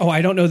to. Oh,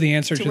 I don't know the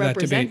answer to that debate.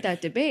 Represent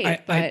that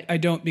debate. I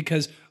don't,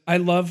 because I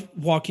love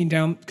walking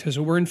down, because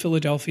we're in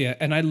Philadelphia,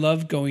 and I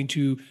love going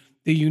to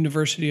the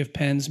University of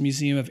Penn's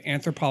Museum of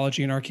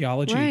Anthropology and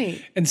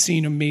Archaeology and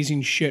seeing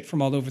amazing shit from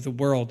all over the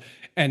world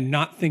and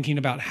not thinking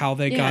about how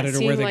they got it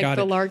or where they got it.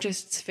 The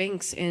largest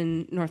sphinx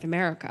in North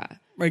America.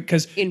 Right,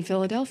 because in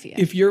Philadelphia.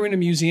 If you're in a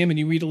museum and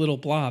you read a little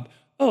blob,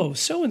 oh,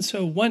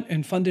 so-and-so went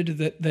and funded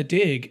the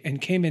dig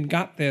and came and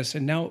got this,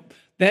 and now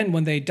then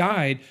when they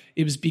died,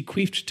 it was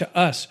bequeathed to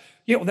us.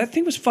 Yeah, well, that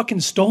thing was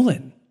fucking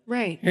stolen.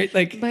 Right.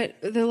 But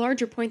the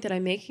larger point that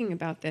I'm making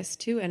about this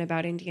too, and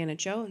about Indiana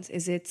Jones,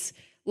 is it's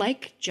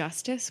like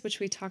justice, which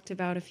we talked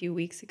about a few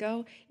weeks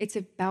ago. It's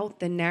about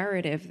the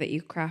narrative that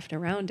you craft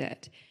around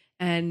it.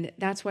 And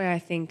that's why I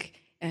think,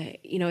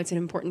 it's an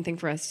important thing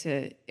for us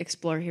to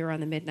explore here on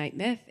the Midnight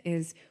Myth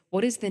is,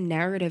 what is the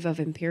narrative of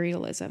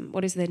imperialism?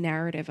 What is the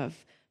narrative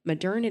of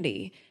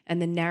modernity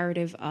and the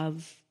narrative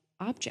of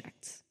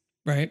objects?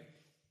 Right.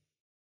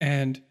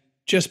 And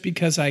just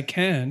because I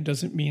can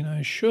doesn't mean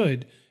I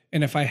should.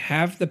 And if I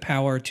have the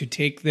power to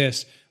take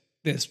this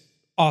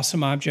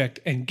awesome object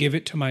and give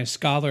it to my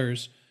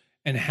scholars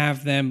and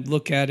have them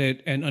look at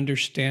it and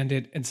understand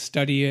it and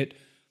study it,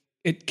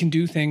 it can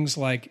do things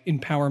like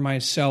empower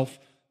myself,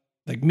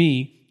 like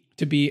me,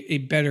 to be a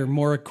better,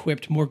 more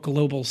equipped, more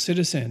global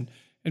citizen.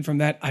 And from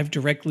that, I've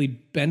directly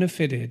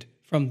benefited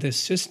from this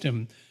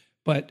system.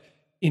 But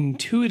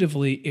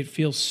intuitively, it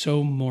feels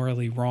so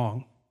morally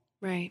wrong.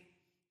 Right.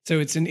 So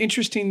it's an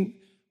interesting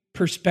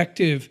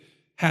perspective,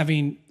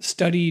 having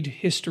studied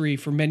history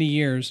for many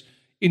years,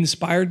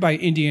 inspired by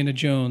Indiana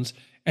Jones,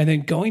 and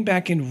then going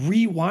back and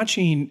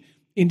rewatching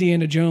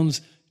Indiana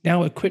Jones,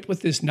 now equipped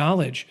with this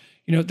knowledge.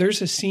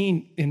 There's a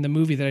scene in the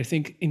movie that I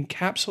think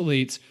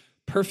encapsulates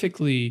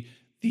perfectly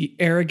the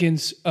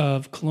arrogance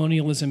of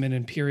colonialism and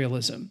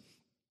imperialism.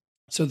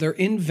 So they're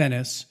in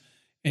Venice,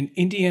 and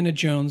Indiana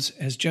Jones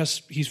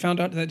he's found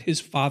out that his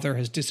father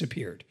has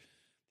disappeared.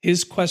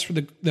 His quest for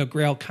the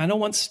Grail kind of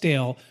went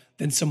stale,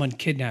 then someone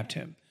kidnapped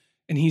him.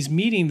 And he's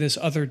meeting this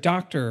other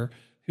doctor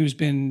who's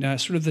been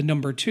sort of the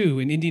number two,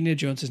 and Indiana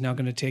Jones is now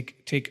going to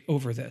take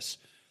over this.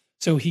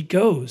 So he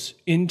goes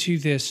into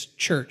this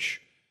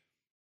church,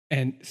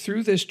 and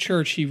through this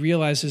church, he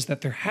realizes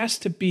that there has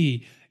to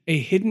be a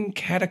hidden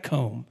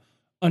catacomb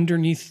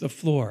underneath the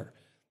floor.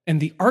 And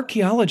the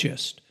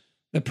archaeologist,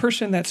 the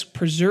person that's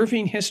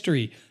preserving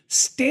history,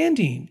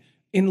 standing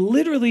in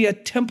literally a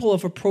temple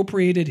of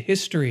appropriated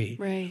history.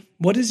 Right.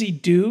 What does he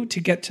do to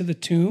get to the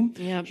tomb?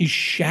 Yep. He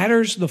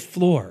shatters the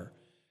floor.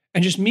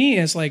 And just me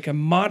as like a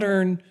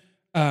modern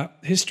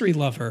history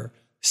lover,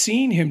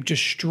 seeing him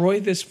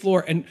destroy this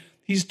floor, and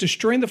He's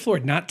destroying the floor,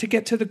 not to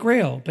get to the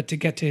Grail, but to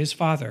get to his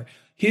father.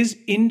 His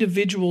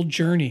individual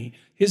journey,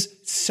 his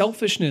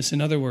selfishness, in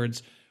other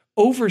words,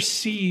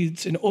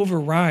 oversees and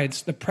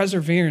overrides the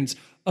perseverance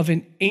of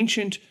an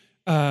ancient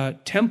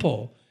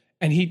temple,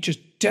 and he just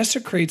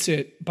desecrates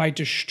it by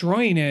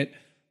destroying it,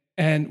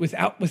 and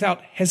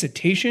without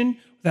hesitation,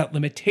 without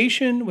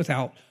limitation,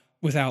 without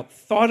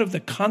thought of the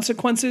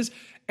consequences.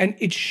 And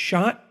it's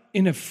shot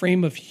in a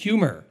frame of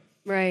humor.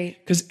 Right.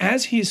 Because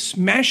as he's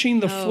smashing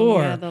the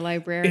floor, the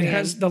librarian. It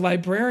has the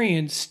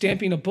librarian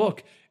stamping a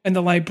book, and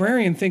the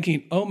librarian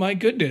thinking, oh my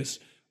goodness,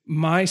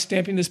 my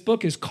stamping this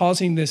book is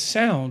causing this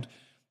sound,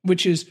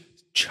 which is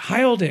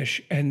childish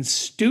and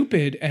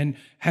stupid and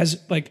has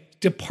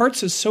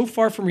departs us so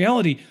far from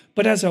reality.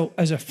 But as a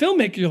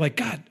filmmaker, you're like,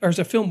 God, or as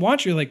a film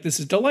watcher, you're like, this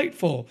is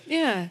delightful.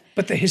 Yeah.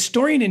 But the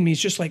historian in me is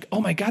just like,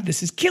 oh my God,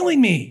 this is killing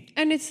me.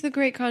 And it's the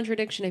great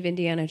contradiction of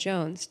Indiana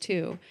Jones,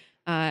 too.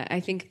 I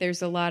think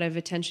there's a lot of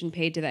attention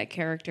paid to that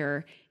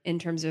character in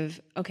terms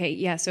of, okay,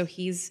 yeah, so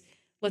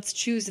let's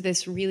choose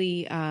this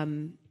really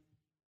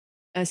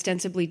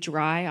ostensibly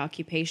dry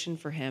occupation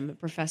for him, a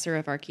professor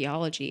of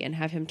archaeology, and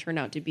have him turn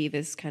out to be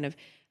this kind of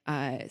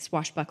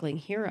swashbuckling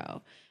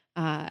hero.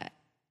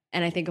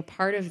 And I think a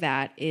part of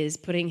that is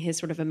putting his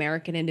sort of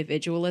American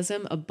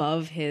individualism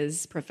above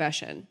his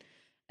profession.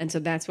 And so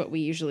that's what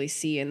we usually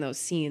see in those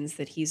scenes,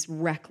 that he's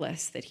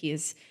reckless, that he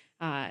is,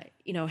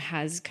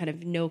 has kind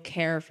of no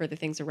care for the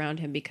things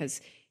around him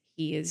because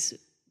he is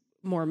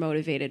more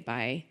motivated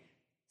by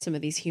some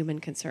of these human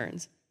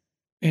concerns.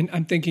 And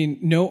I'm thinking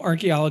no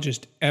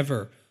archaeologist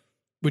ever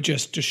would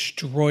just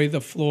destroy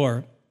the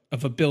floor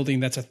of a building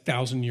that's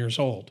 1,000 years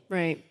old.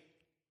 Right.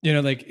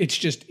 It's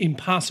just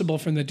impossible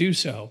for them to do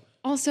so.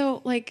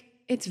 Also,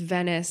 it's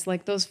Venice.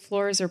 Those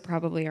floors are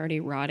probably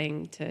already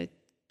rotting to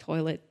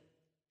toilet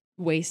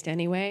waste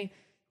anyway.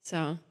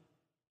 So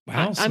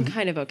wow, I'm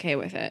kind of okay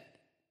with it.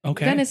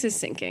 Okay. Venice is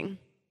sinking.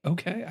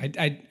 Okay.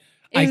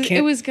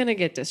 It was going to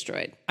get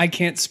destroyed. I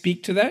can't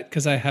speak to that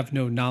because I have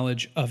no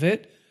knowledge of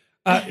it.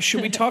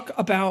 Should we talk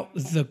about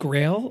the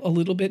Grail a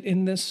little bit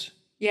in this?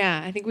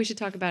 Yeah, I think we should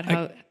talk about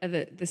how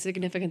the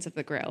significance of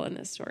the Grail in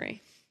this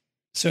story.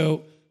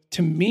 So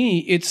to me,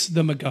 it's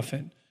the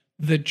MacGuffin.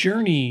 The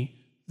journey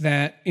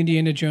that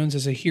Indiana Jones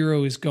as a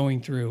hero is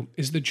going through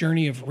is the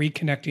journey of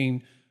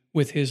reconnecting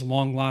with his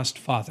long lost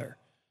father.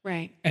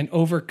 Right. And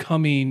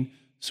overcoming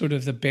sort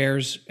of the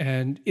bears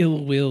and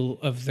ill will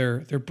of their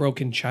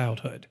broken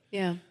childhood.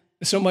 Yeah.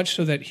 So much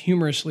so that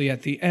humorously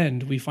at the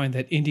end, we find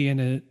that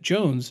Indiana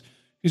Jones,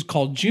 who's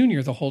called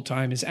Junior the whole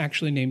time, is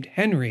actually named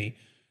Henry,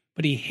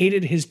 but he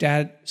hated his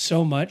dad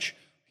so much,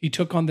 he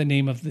took on the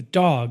name of the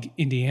dog,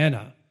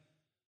 Indiana.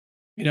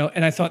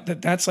 And I thought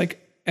that that's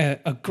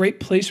a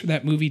great place for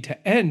that movie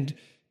to end,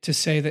 to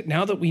say that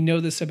now that we know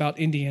this about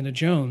Indiana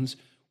Jones,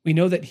 we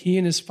know that he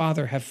and his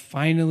father have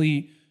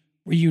finally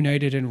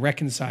reunited and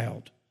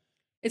reconciled.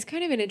 It's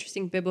kind of an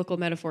interesting biblical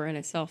metaphor in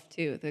itself,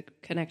 too, the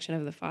connection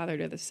of the father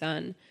to the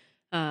son,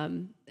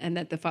 and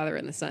that the father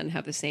and the son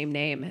have the same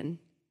name and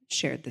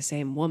shared the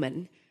same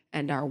woman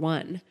and are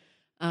one.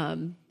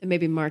 And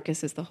maybe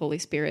Marcus is the Holy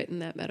Spirit in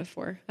that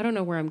metaphor. I don't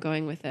know where I'm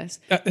going with this.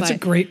 That's a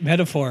great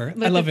metaphor.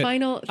 I love it. I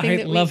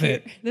love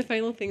it. The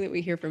final thing that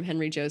we hear from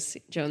Henry Jones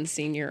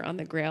Sr. on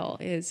the Grail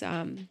is,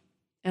 and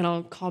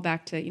I'll call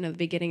back to the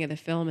beginning of the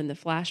film and the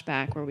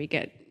flashback where we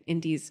get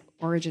Indy's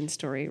origin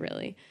story,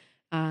 really.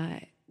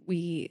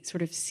 We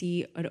sort of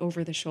see an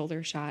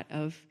over-the-shoulder shot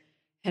of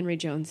Henry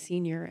Jones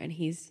Sr., and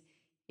he's,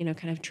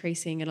 kind of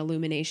tracing an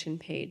illumination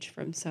page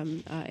from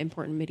some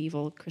important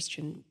medieval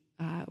Christian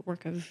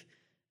work of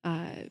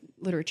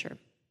literature.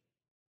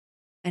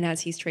 And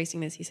as he's tracing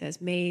this, he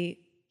says, "May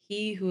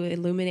he who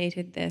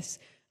illuminated this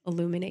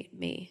illuminate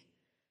me."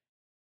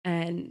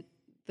 And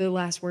the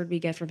last word we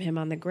get from him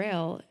on the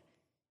Grail,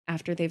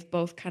 after they've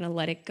both kind of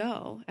let it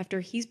go, after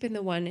he's been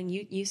the one, and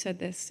you said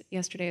this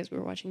yesterday as we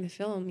were watching the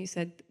film, you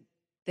said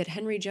that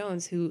Henry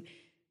Jones, who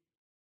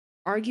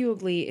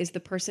arguably is the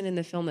person in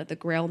the film that the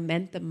Grail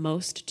meant the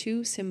most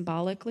to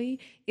symbolically,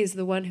 is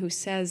the one who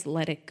says,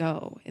 "Let it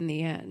go," in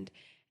the end.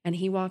 And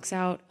he walks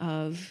out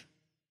of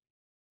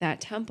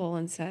that temple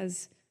and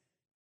says,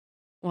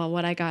 well,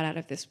 what I got out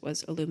of this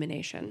was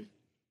illumination.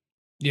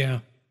 Yeah.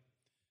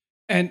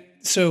 And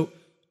so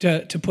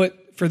to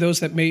put, for those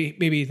that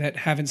maybe that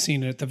haven't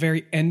seen it, at the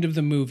very end of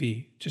the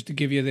movie, just to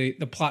give you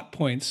the plot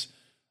points,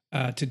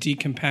 to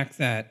decompact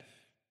that,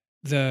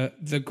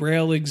 the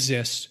Grail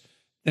exists.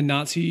 The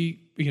Nazi,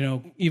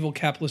 evil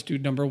capitalist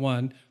dude number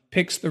one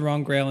picks the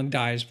wrong Grail and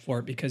dies for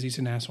it because he's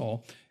an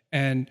asshole.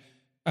 And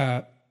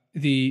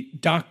the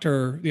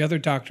other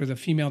doctor, the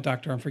female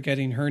doctor, I'm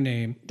forgetting her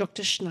name.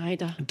 Dr.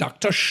 Schneider.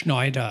 Dr.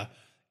 Schneider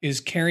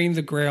is carrying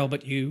the Grail,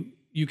 but you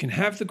can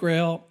have the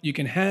Grail, you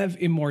can have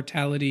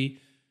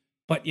immortality,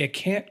 but you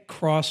can't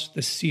cross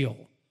the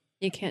seal.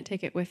 You can't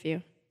take it with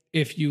you.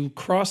 If you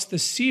cross the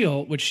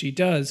seal, which she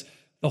does,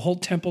 the whole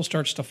temple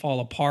starts to fall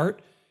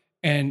apart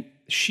and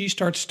she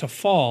starts to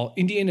fall.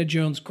 Indiana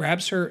Jones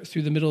grabs her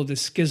through the middle of the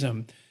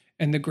schism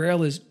and the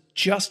Grail is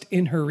just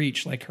in her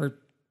reach, like her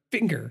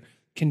finger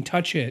can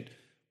touch it.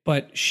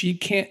 but she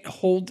can't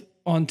hold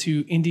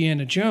onto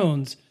Indiana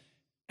Jones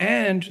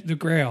and the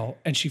Grail,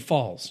 and she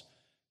falls.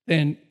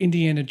 Then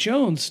Indiana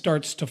Jones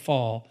starts to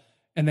fall,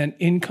 and then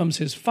in comes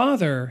his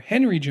father,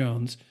 Henry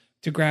Jones,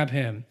 to grab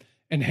him.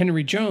 And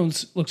Henry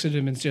Jones looks at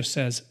him and just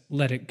says,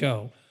 "Let it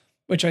go,"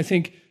 which I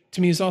think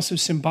to me is also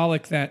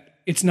symbolic that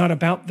it's not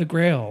about the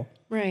Grail.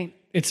 Right.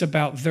 It's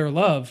about their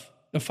love,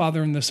 the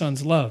father and the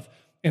son's love.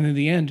 And in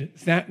the end,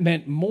 that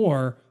meant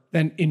more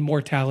than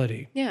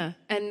immortality. Yeah.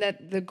 And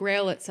that the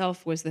Grail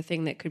itself was the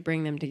thing that could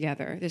bring them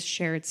together, this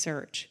shared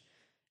search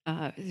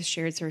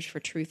for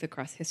truth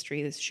across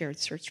history, this shared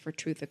search for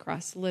truth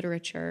across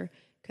literature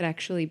could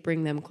actually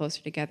bring them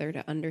closer together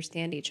to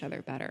understand each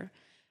other better.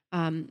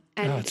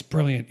 It's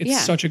brilliant.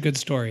 It's such a good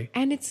story.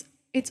 And it's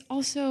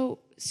also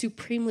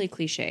supremely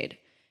cliched,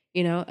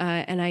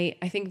 and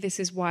I think this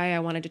is why I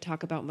wanted to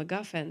talk about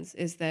MacGuffins,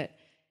 is that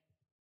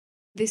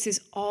this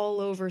is all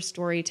over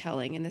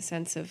storytelling in the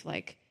sense of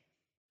like,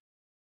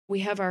 we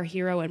have our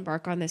hero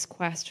embark on this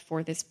quest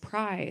for this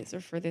prize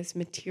or for this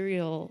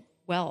material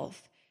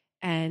wealth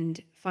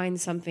and find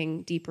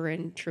something deeper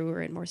and truer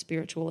and more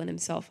spiritual in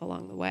himself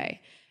along the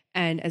way.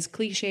 And as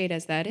cliched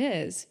as that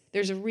is,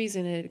 there's a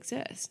reason it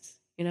exists,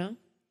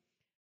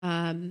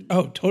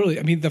 Oh, totally.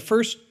 I mean, the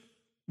first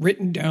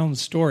written down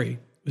story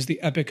was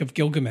the Epic of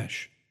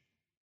Gilgamesh.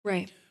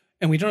 Right.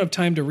 And we don't have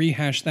time to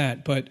rehash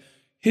that, but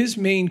his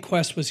main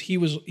quest was he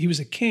was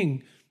a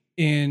king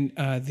in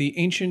the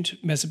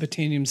ancient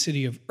Mesopotamian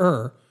city of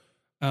Ur,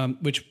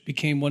 which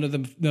became one of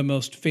the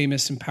most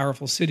famous and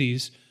powerful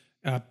cities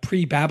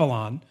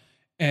pre-Babylon.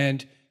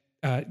 And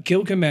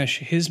Gilgamesh,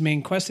 his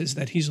main quest is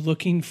that he's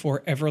looking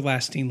for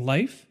everlasting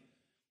life.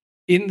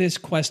 In this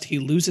quest, he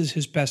loses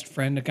his best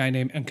friend, a guy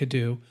named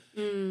Enkidu.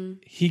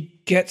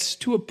 He gets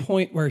to a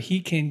point where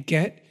he can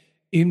get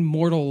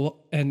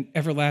immortal and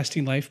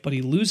everlasting life, but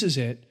he loses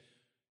it.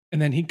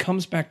 And then he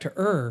comes back to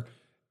Ur.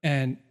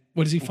 And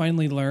what does he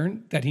finally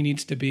learn that he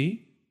needs to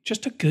be?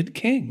 Just a good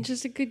king.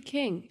 Just a good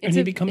king. And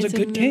he becomes a good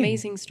king. It's an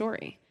amazing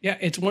story. Yeah,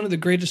 it's one of the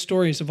greatest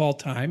stories of all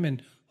time.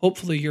 And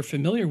hopefully you're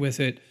familiar with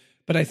it.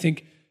 But I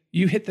think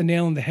you hit the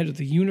nail on the head of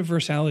the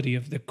universality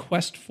of the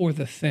quest for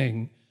the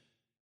thing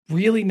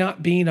really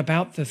not being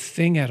about the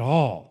thing at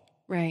all.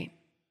 Right.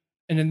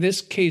 And in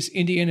this case,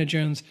 Indiana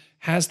Jones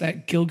has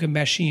that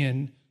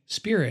Gilgameshian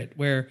spirit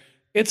where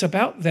it's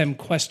about them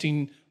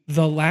questing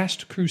the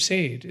last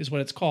crusade, is what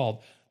it's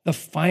called, the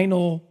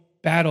final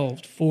battle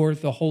for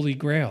the Holy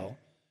Grail.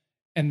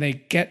 And they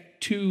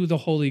get to the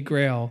Holy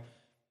Grail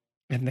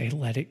and they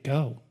let it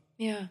go.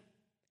 Yeah.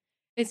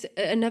 It's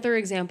another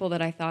example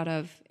that I thought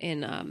of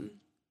in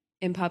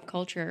pop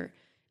culture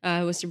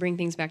was to bring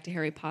things back to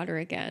Harry Potter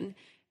again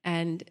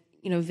and,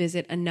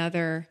 visit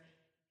another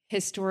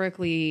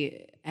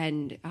historically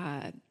and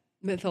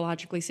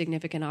mythologically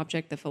significant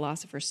object, the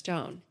Philosopher's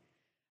Stone,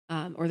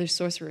 or the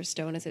Sorcerer's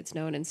Stone, as it's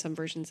known in some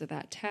versions of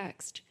that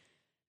text,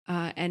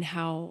 and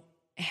how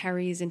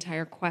Harry's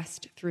entire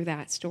quest through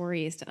that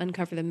story is to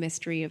uncover the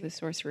mystery of the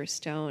Sorcerer's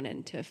Stone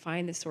and to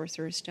find the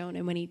Sorcerer's Stone.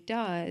 And when he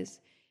does,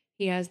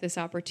 he has this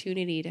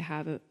opportunity to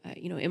have,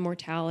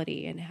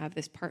 immortality and have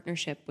this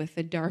partnership with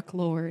the Dark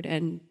Lord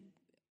and,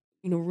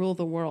 rule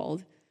the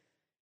world.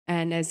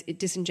 And as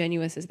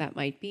disingenuous as that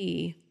might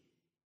be,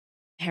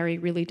 Harry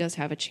really does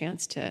have a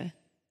chance to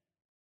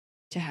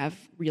have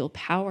real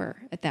power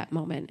at that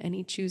moment. And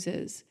he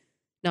chooses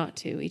not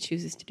to. He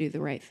chooses to do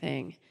the right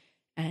thing.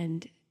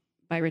 And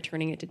by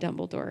returning it to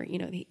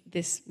Dumbledore,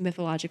 this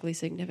mythologically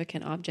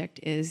significant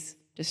object is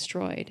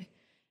destroyed.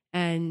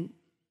 And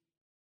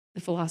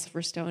the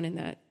Philosopher's Stone in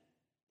that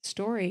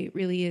story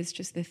really is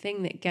just the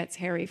thing that gets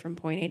Harry from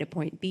point A to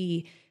point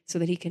B so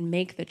that he can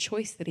make the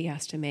choice that he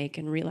has to make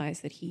and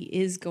realize that he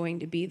is going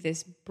to be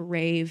this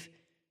brave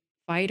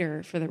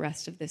fighter for the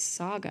rest of this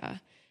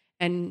saga.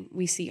 And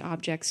we see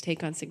objects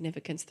take on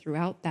significance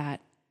throughout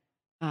that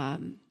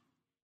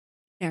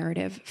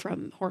narrative,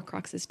 from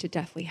Horcruxes to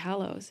Deathly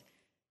Hallows,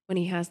 when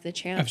he has the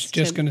chance I was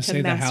just going to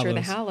say master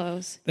the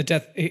Hallows. The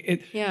death.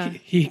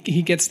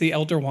 He gets the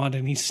Elder Wand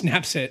and he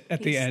snaps it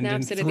at the end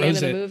and snaps it throws at the end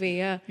it. of the movie.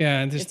 Yeah,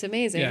 and it's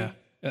amazing.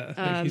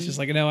 Yeah, he's just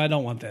like, no, I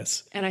don't want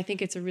this. And I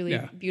think it's a really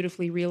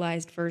beautifully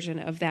realized version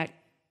of that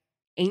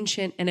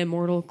ancient and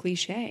immortal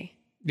cliche.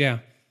 Yeah,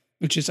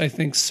 which is, I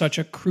think, such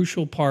a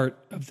crucial part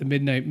of the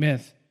Midnight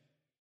Myth,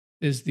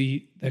 is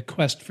the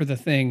quest for the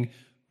thing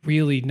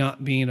really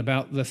not being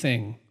about the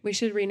thing. We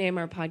should rename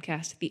our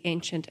podcast The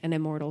Ancient and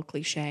Immortal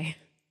Cliche.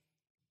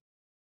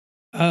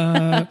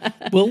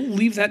 We'll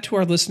leave that to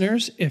our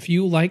listeners. If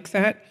you like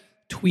that,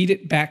 tweet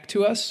it back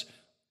to us.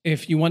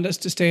 If you want us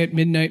to stay at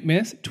Midnight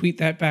Myth, tweet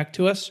that back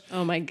to us.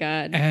 Oh my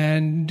God.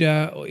 And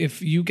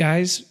if you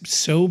guys,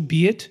 so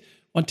be it,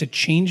 want to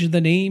change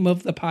the name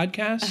of the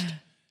podcast.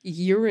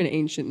 You're an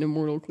ancient and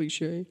immortal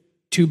cliche.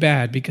 Too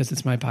bad, because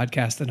it's my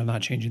podcast and I'm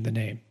not changing the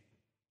name.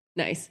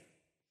 Nice.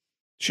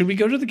 Should we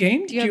go to the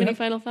game? Do you have any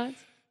final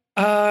thoughts?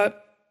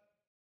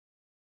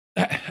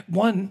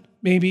 One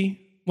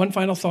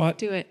final thought.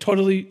 Do it.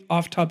 Totally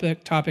off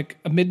topic.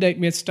 A Midnight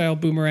Myth style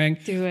boomerang.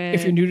 Do it.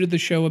 If you're new to the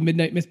show, a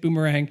Midnight Myth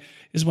boomerang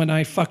is when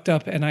I fucked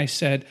up and I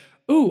said,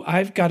 "Ooh,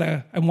 I've got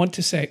a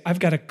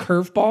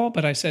curveball,"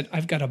 but I said,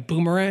 "I've got a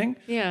boomerang."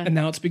 Yeah. And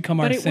now it's become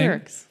our But it thing.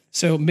 works.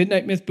 So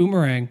Midnight Myth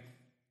Boomerang,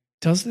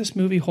 does this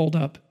movie hold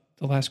up?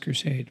 The Last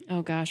Crusade.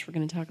 Oh gosh, we're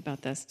going to talk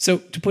about this. So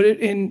to put it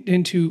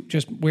into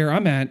just where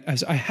I'm at,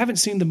 as I haven't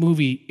seen the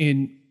movie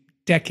in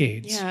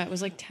decades. Yeah, it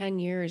was like 10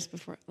 years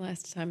before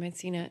last time I'd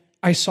seen it.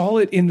 I saw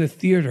it in the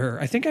theater.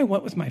 I think I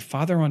went with my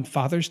father on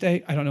Father's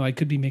Day. I don't know. I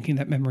could be making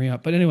that memory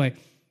up. But anyway,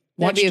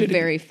 That'd be a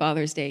very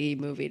Father's Day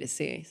movie to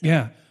see. So.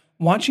 Yeah.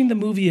 Watching the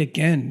movie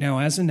again now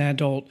as an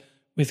adult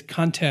with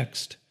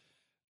context,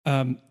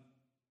 I'm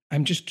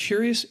just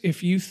curious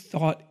if you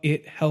thought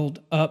it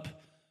held up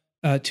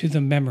to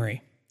the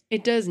memory.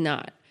 It does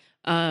not.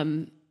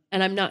 And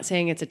I'm not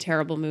saying it's a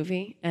terrible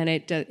movie. And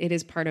it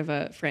is part of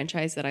a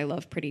franchise that I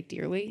love pretty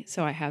dearly.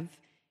 So I have,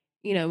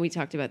 we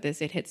talked about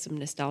this. It hit some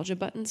nostalgia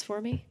buttons for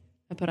me.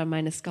 I put on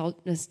my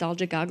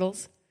nostalgia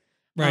goggles.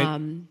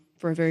 Right.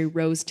 For a very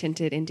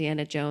rose-tinted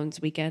Indiana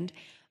Jones weekend.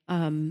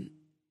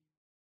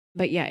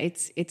 But yeah,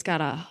 it's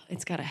got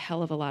a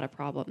hell of a lot of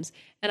problems.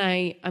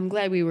 And I'm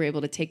glad we were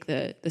able to take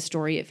the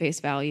story at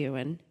face value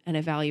and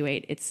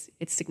evaluate its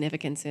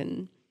significance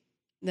in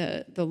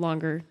the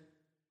longer,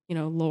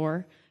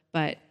 lore.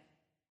 But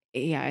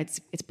yeah,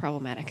 it's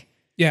problematic.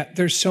 Yeah,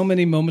 there's so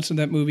many moments in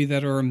that movie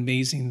that are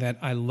amazing that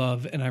I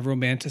love and I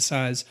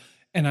romanticize.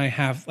 And I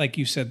have, like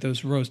you said,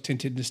 those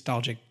rose-tinted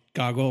nostalgic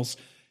goggles.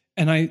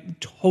 And I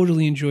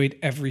totally enjoyed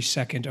every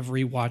second of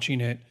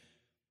rewatching it.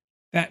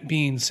 That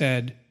being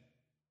said,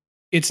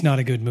 it's not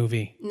a good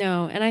movie.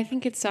 No, and I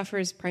think it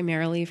suffers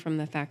primarily from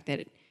the fact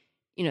that,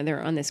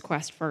 they're on this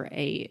quest for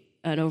an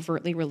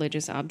overtly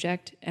religious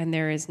object, and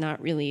there's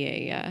not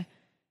really a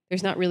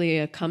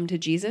come to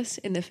Jesus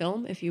in the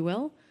film, if you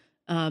will.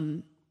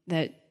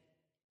 That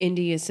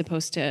Indy is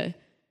supposed to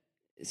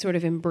sort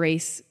of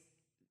embrace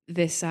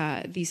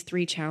these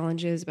three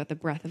challenges about the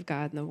breath of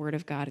God and the word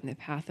of God and the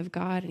path of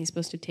God, and he's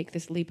supposed to take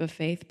this leap of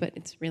faith, but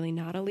it's really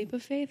not a leap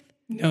of faith.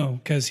 No,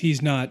 because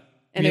he's not.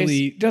 And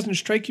really doesn't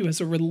strike you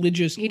as a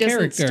religious character. He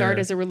doesn't start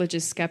as a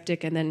religious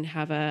skeptic and then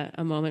have a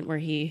moment where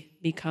he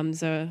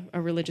becomes a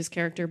religious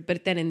character.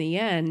 But then in the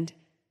end,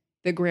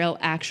 the Grail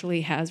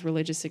actually has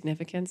religious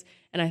significance.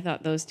 And I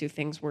thought those two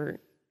things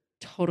were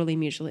totally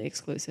mutually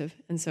exclusive.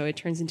 And so it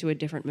turns into a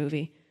different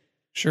movie.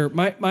 Sure.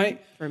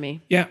 For me.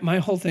 Yeah, my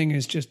whole thing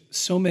is just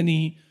so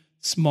many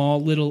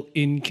small little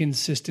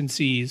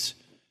inconsistencies.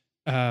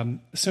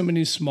 So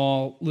many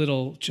small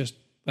little just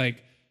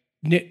like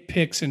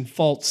nitpicks and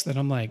faults that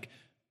I'm like,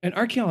 an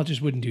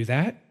archaeologist wouldn't do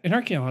that. An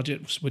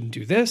archaeologist wouldn't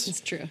do this.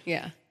 It's true.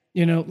 Yeah.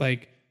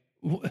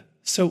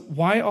 So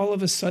why all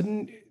of a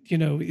sudden,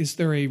 is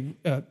there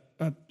a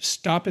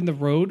stop in the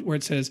road where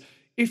it says,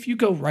 if you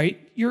go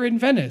right, you're in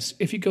Venice.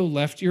 If you go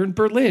left, you're in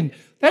Berlin.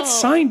 That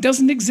sign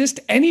doesn't exist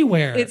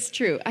anywhere. It's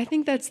true. I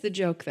think that's the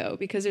joke though,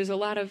 because there's a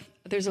lot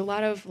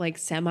of like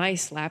semi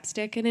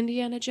slapstick in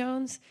Indiana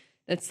Jones.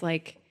 That's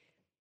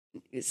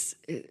it's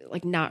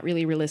like not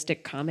really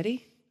realistic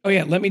comedy. Oh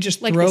yeah, let me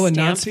just like throw the a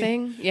stamp Nazi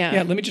thing. Yeah.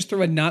 Yeah, let me just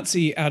throw a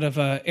Nazi out of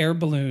an air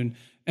balloon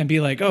and be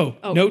like,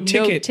 no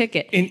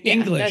ticket in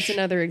English. That's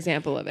another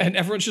example of it. And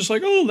everyone's just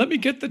like, oh, let me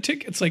get the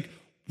ticket. It's like,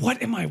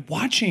 what am I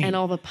watching? And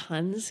all the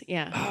puns.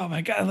 Yeah. Oh my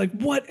God. Like,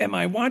 what am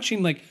I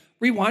watching? Like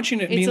rewatching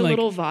it. It's a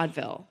little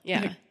vaudeville.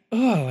 Yeah.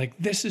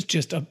 This is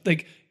just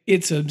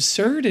it's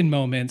absurd in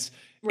moments.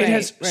 Right, it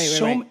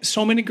has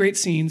so many great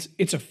scenes.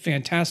 It's a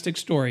fantastic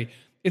story.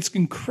 It's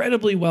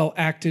incredibly well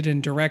acted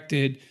and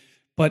directed.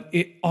 But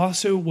it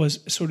also was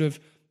sort of,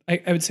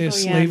 I would say, a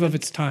slave of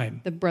its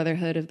time. The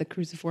Brotherhood of the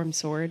Cruciform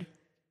Sword.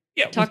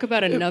 Yeah, Talk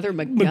about another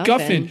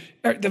MacGuffin.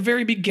 At the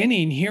very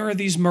beginning, here are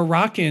these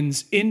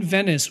Moroccans in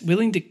Venice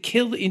willing to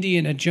kill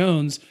Indiana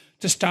Jones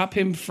to stop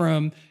him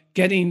from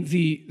getting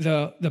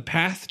the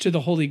path to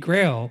the Holy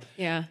Grail.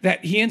 Yeah.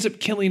 That he ends up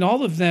killing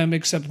all of them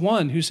except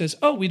one who says,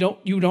 oh,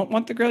 you don't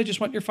want the Grail, you just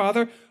want your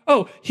father?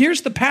 Oh,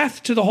 here's the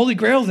path to the Holy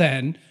Grail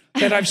then.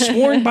 That I've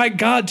sworn by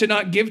God to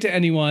not give to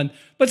anyone.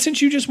 But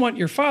since you just want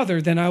your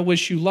father, then I'll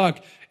wish you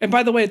luck. And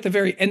by the way, at the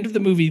very end of the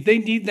movie, they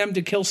need them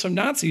to kill some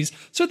Nazis.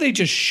 So they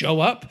just show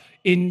up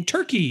in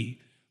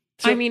Turkey.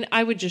 So,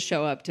 I would just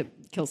show up to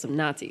kill some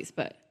Nazis,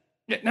 but...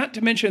 Not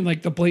to mention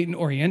like the blatant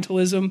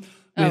Orientalism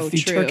with the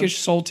true. Turkish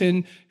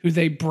Sultan who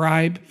they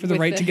bribe for the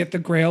right to get the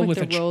Grail with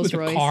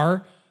a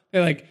car.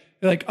 They're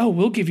like, oh,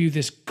 we'll give you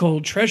this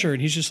gold treasure.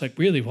 And he's just like,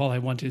 really, all I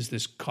want is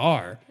this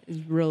car.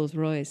 Rolls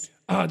Royce.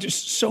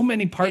 Just so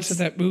many parts of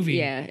that movie.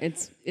 Yeah,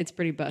 it's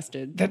pretty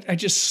busted. That I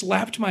just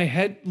slapped my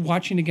head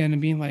watching again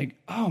and being like,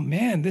 oh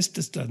man, this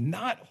just does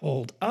not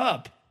hold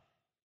up.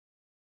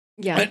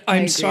 Yeah,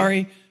 I'm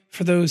sorry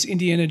for those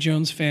Indiana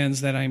Jones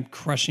fans that I'm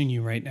crushing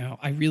you right now.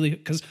 I really,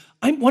 because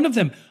I'm one of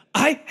them.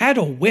 I had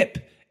a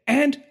whip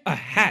and a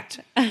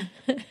hat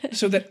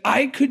so that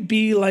I could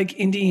be like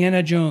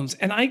Indiana Jones.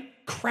 And I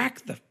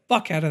cracked the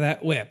fuck out of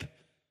that whip.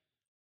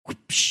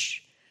 Whoopsh.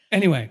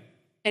 Anyway,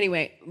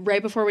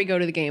 right before we go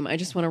to the game, I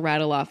just want to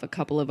rattle off a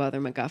couple of other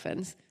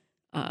MacGuffins.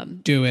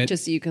 Do it.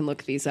 Just so you can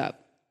look these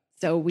up.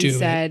 So we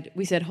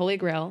said Holy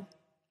Grail,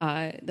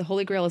 The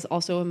Holy Grail is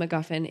also a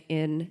MacGuffin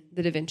in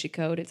the Da Vinci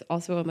Code. It's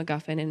also a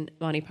MacGuffin in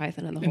Monty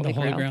Python and the Holy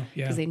Grail.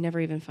 Yeah. Because they never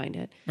even find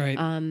it.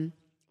 Right.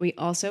 We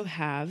also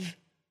have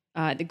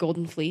the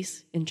Golden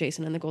Fleece in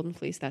Jason and the Golden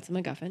Fleece. That's a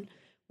MacGuffin.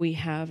 We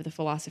have the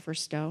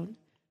Philosopher's Stone.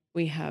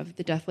 We have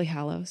the Deathly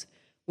Hallows.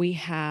 We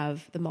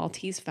have the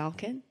Maltese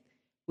Falcon.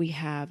 We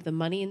have the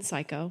Money in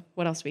Psycho.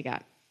 What else we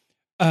got?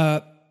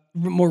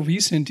 More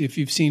recent, if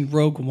you've seen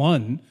Rogue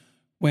One,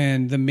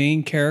 when the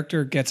main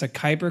character gets a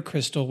kyber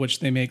crystal, which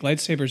they make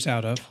lightsabers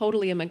out of.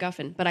 Totally a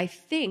MacGuffin. But I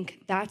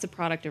think that's a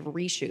product of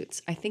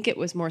reshoots. I think it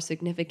was more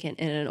significant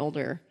in an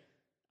older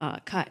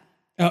cut.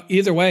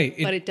 Either way.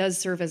 But it does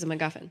serve as a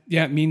MacGuffin.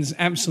 Yeah, it means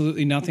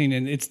absolutely nothing.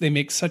 And they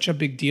make such a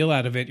big deal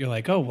out of it. You're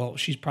like, oh, well,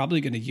 she's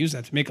probably going to use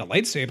that to make a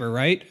lightsaber,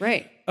 right?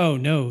 Right. Oh,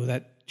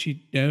 no,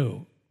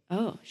 no.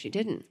 Oh, she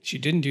didn't. She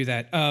didn't do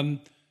that.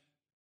 I'm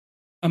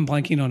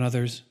blanking on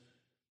others.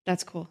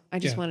 That's cool. I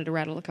just wanted to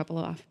rattle a couple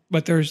off.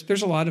 But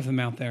there's a lot of them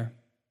out there.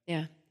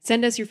 Yeah.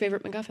 Send us your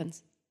favorite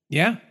MacGuffins.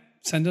 Yeah.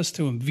 Send us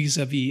to them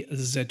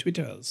vis-a-vis the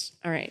Twitters.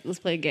 All right. Let's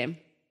play a game.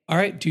 All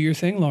right. Do your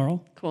thing,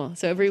 Laurel. Cool.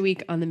 So every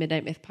week on the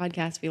Midnight Myth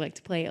podcast, we like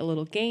to play a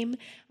little game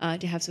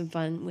to have some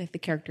fun with the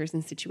characters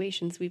and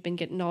situations we've been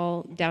getting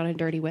all down and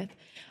dirty with.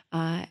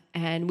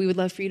 And we would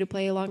love for you to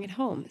play along at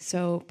home.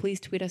 So please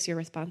tweet us your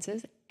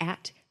responses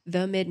at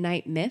The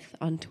Midnight Myth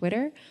on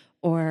Twitter,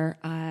 or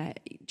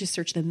just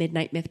search the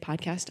Midnight Myth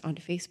podcast on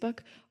Facebook,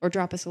 or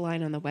drop us a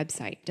line on the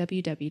website,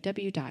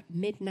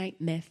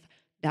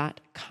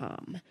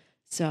 www.midnightmyth.com.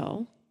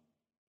 So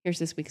here's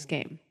this week's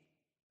game.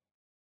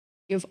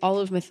 You have all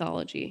of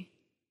mythology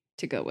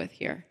to go with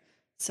here.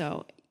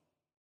 So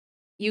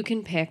you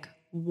can pick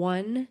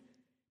one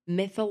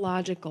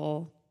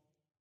mystical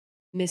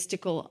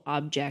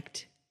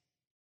object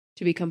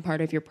to become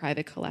part of your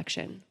private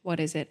collection. What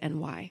is it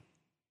and why?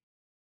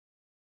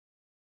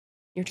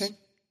 Your turn?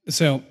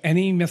 So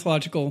any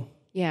mythological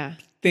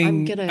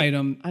thing,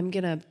 item. I'm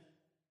gonna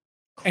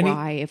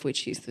cry if we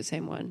choose the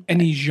same one.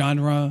 Any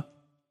genre.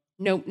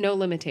 No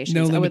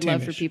limitations. I would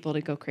love for people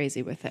to go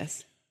crazy with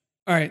this.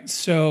 All right.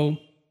 So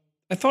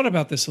I thought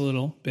about this a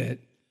little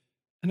bit,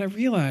 and I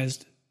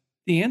realized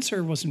the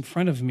answer was in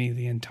front of me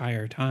the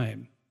entire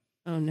time.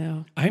 Oh,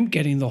 no. I'm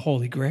getting the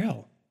Holy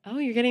Grail. Oh,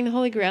 you're getting the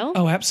Holy Grail?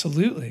 Oh,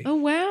 absolutely. Oh,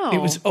 wow. It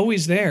was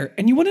always there.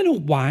 And you want to know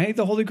why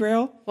the Holy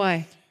Grail?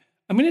 Why?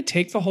 I'm going to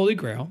take the Holy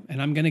Grail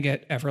and I'm going to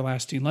get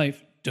everlasting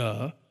life.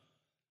 Duh.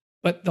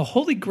 But the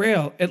Holy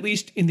Grail, at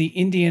least in the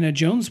Indiana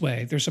Jones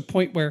way, there's a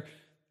point where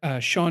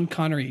Sean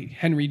Connery,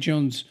 Henry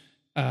Jones,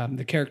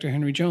 the character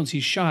Henry Jones,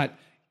 he's shot.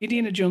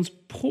 Indiana Jones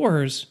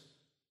pours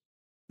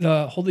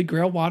the Holy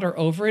Grail water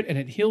over it and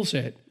it heals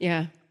it.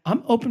 Yeah.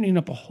 I'm opening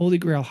up a Holy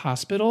Grail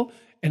hospital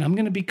and I'm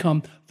going to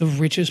become the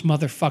richest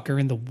motherfucker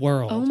in the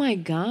world. Oh my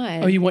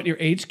God. Oh, you want your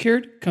AIDS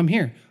cured? Come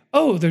here.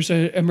 Oh, there's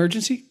an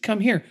emergency? Come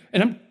here.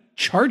 And I'm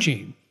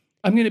charging.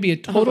 I'm going to be a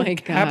total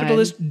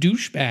capitalist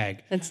douchebag.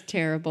 That's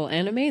terrible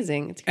and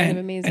amazing. It's kind of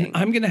amazing. And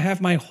I'm going to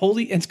have my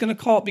it's going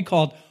to be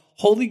called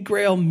Holy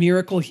Grail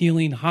Miracle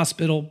Healing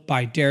Hospital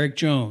by Derek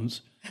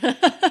Jones.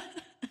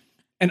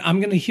 And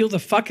I'm going to heal the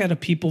fuck out of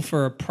people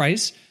for a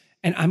price.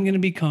 And I'm going to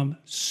become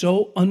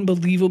so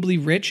unbelievably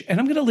rich. And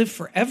I'm going to live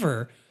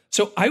forever.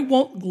 So I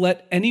won't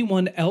let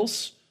anyone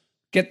else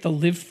get the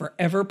live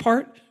forever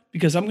part,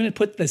 because I'm going to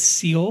put the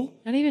seal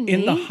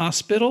in the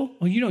hospital.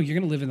 Well, you're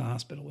going to live in the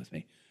hospital with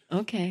me.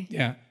 Okay.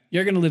 Yeah.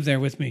 You're going to live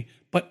there with me.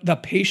 But the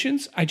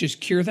patients, I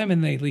just cure them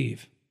and they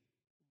leave.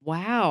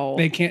 Wow.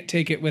 They can't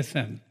take it with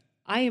them.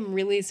 I am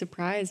really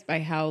surprised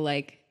by how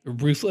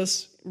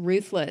ruthless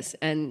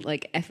and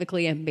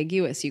ethically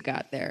ambiguous you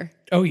got there.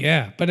 Oh,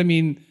 yeah. But I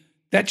mean,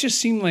 that just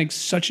seemed like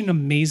such an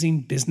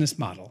amazing business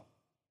model.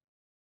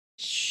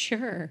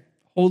 Sure.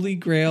 Holy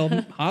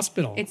Grail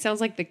Hospital. It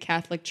sounds like the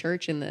Catholic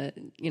Church in the,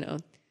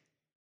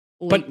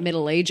 late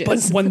Middle Ages.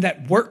 But one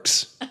that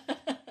works.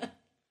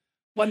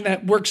 One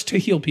that works to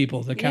heal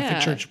people. The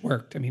Catholic Church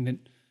worked. I mean,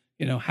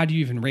 how do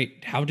you even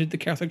rate? How did the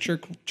Catholic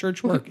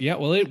Church work? Yeah,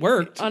 well, it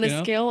worked. On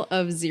a scale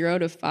of 0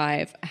 to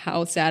 5,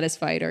 how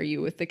satisfied are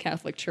you with the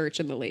Catholic Church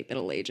in the late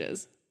Middle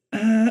Ages?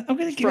 I'm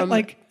going to give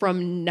it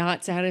from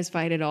not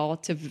satisfied at all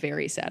to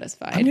very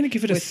satisfied. I'm going to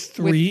give it a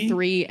 3. With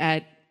 3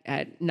 at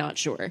not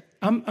sure.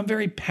 I'm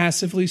very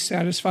passively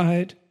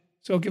satisfied,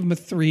 so I'll give them a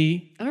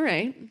 3. All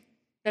right.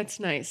 That's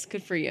nice.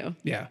 Good for you.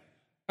 Yeah.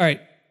 All right.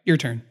 Your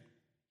turn.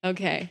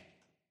 Okay.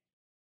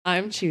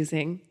 I'm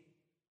choosing.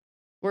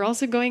 We're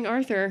also going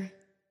Arthur.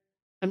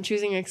 I'm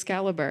choosing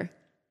Excalibur.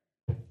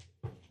 All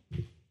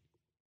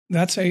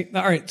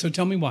right. So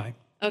tell me why.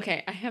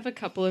 Okay. I have a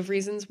couple of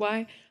reasons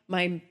why.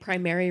 My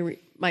primary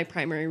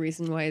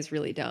reason why is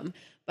really dumb,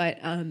 but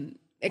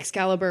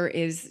Excalibur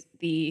is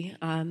the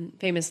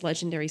famous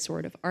legendary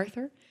sword of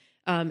Arthur.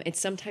 It's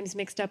sometimes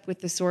mixed up with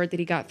the sword that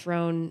he got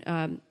thrown.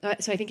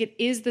 So I think it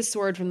is the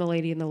sword from the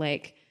Lady in the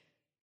Lake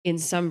in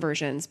some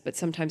versions, but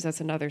sometimes that's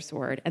another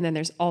sword. And then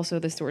there's also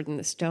the sword in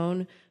the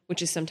stone,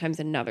 which is sometimes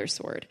another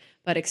sword.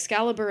 But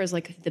Excalibur is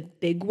the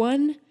big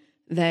one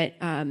that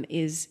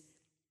is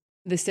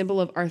the symbol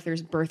of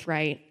Arthur's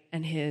birthright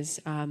and his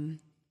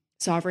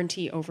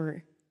sovereignty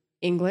over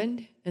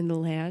England and the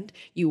land.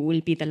 You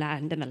will be the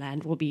land and the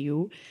land will be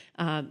you.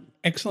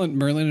 Excellent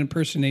Merlin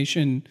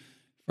impersonation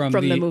from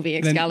the movie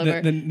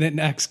Excalibur. The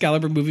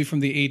Excalibur movie from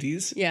the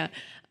 80s. Yeah.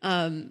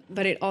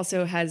 But it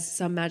also has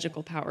some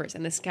magical powers,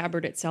 and the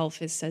scabbard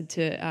itself is said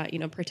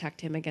to,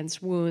 protect him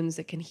against wounds.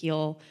 It can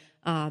heal,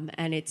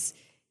 and it's,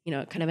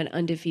 kind of an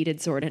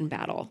undefeated sword in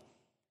battle.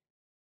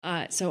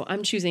 So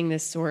I'm choosing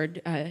this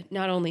sword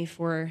not only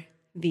for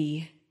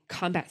the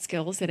combat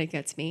skills that it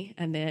gets me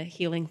and the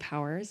healing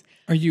powers.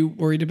 Are you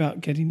worried about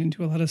getting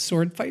into a lot of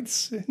sword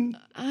fights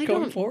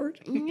going forward?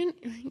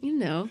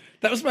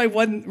 That was my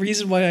one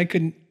reason why I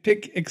couldn't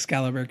pick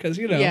Excalibur, because,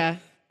 not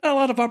a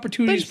lot of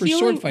opportunities for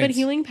sword fights. But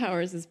healing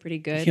powers is pretty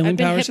good. Healing I've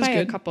been powers hit by is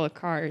good. a couple of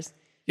cars.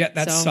 Yeah,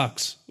 that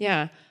sucks.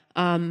 Yeah.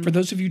 For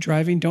those of you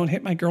driving, don't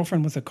hit my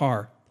girlfriend with a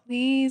car.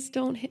 Please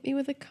don't hit me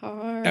with a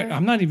car.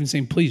 I'm not even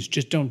saying please,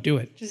 just don't do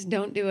it. Just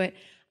don't do it.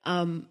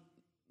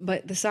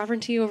 But the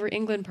sovereignty over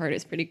England part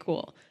is pretty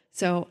cool.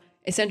 So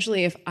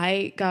essentially, if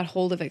I got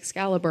hold of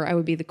Excalibur, I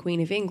would be the Queen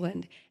of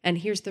England. And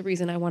here's the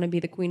reason I want to be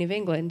the Queen of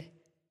England.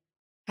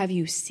 Have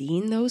you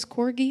seen those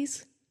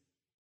corgis?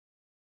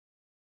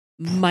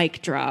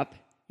 Mic drop.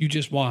 You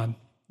just won.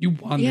 You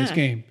won this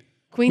game.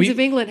 Queens of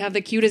England have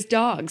the cutest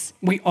dogs.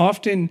 We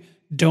often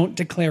don't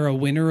declare a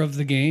winner of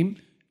the game.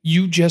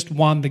 You just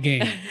won the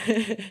game.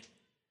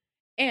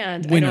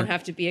 And Winner. I don't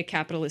have to be a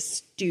capitalist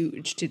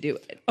stooge to do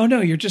it. Oh,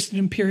 no, you're just an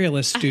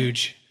imperialist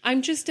stooge.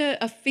 I'm just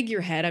a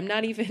figurehead. I'm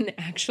not even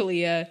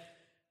actually a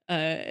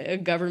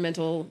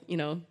governmental,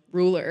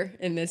 ruler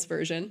in this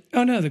version.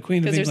 Oh, no, the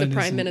Queen of England. Because there's a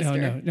prime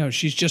minister. No,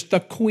 she's just the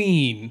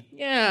queen.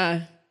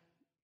 Yeah.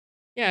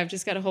 Yeah, I've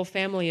just got a whole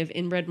family of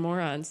inbred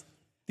morons.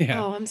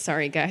 Yeah. Oh, I'm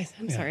sorry, guys.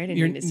 I'm sorry. I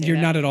didn't mean to say You're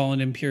that. not at all an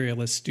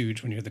imperialist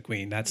stooge when you're the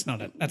queen. That's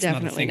not a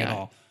thing not. at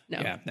all. No.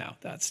 Yeah, no,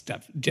 that's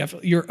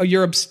definitely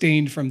you're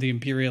abstained from the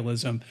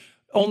imperialism.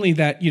 Only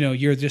that,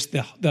 you're just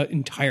the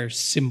entire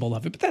symbol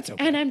of it, but that's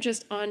okay. And I'm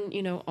just on,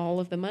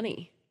 all of the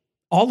money.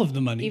 All of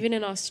the money. Even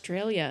in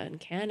Australia and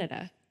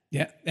Canada.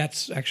 Yeah,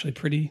 that's actually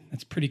pretty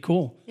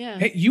cool. Yeah.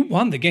 Hey, you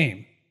won the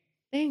game.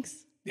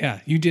 Thanks.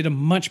 Yeah, you did a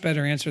much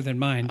better answer than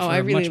mine. Oh, I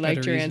really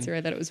liked your answer.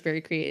 I thought it was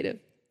very creative.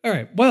 All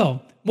right.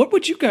 Well, what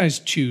would you guys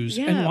choose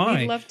and why?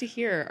 We'd love to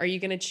hear. Are you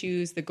going to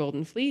choose the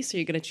Golden Fleece? Are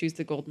you going to choose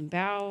the Golden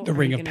Bow? The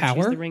Ring of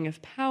Power? The Ring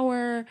of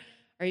Power?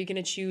 Are you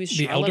going to choose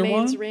the Elder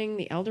Charlemagne's Wand? ring,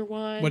 the Elder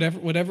Wand?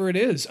 Whatever it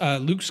is.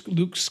 Luke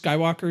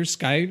Skywalker's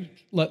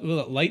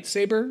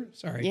lightsaber.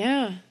 Sorry.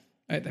 Yeah.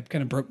 That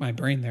kind of broke my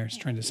brain there. I was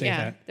trying to say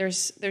that.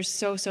 There's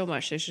so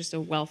much. There's just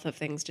a wealth of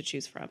things to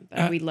choose from.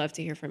 But we'd love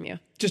to hear from you.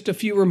 Just a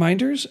few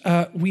reminders.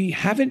 We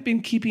haven't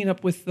been keeping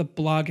up with the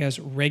blog as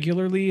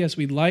regularly as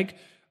we'd like,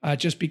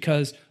 just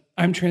because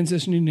I'm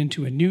transitioning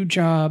into a new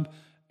job,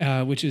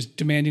 which is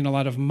demanding a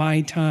lot of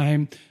my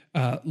time.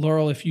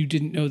 Laurel, if you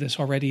didn't know this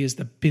already, is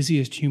the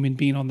busiest human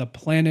being on the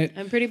planet.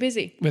 I'm pretty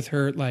busy. With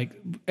her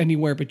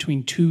anywhere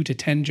between 2 to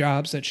 10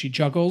 jobs that she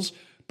juggles.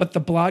 But the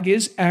blog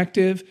is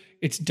active.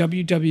 It's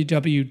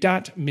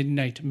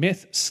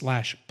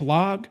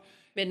www.midnightmyth.com/blog.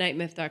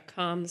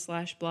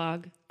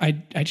 midnightmyth.com/blog.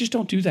 I just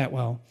don't do that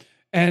well.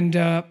 And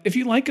if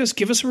you like us,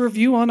 give us a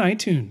review on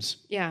iTunes.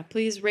 Yeah,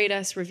 please rate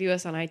us, review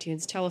us on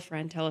iTunes. Tell a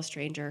friend, tell a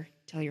stranger,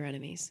 tell your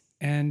enemies.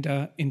 And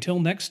until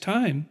next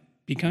time,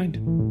 be kind.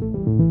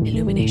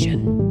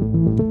 Illumination.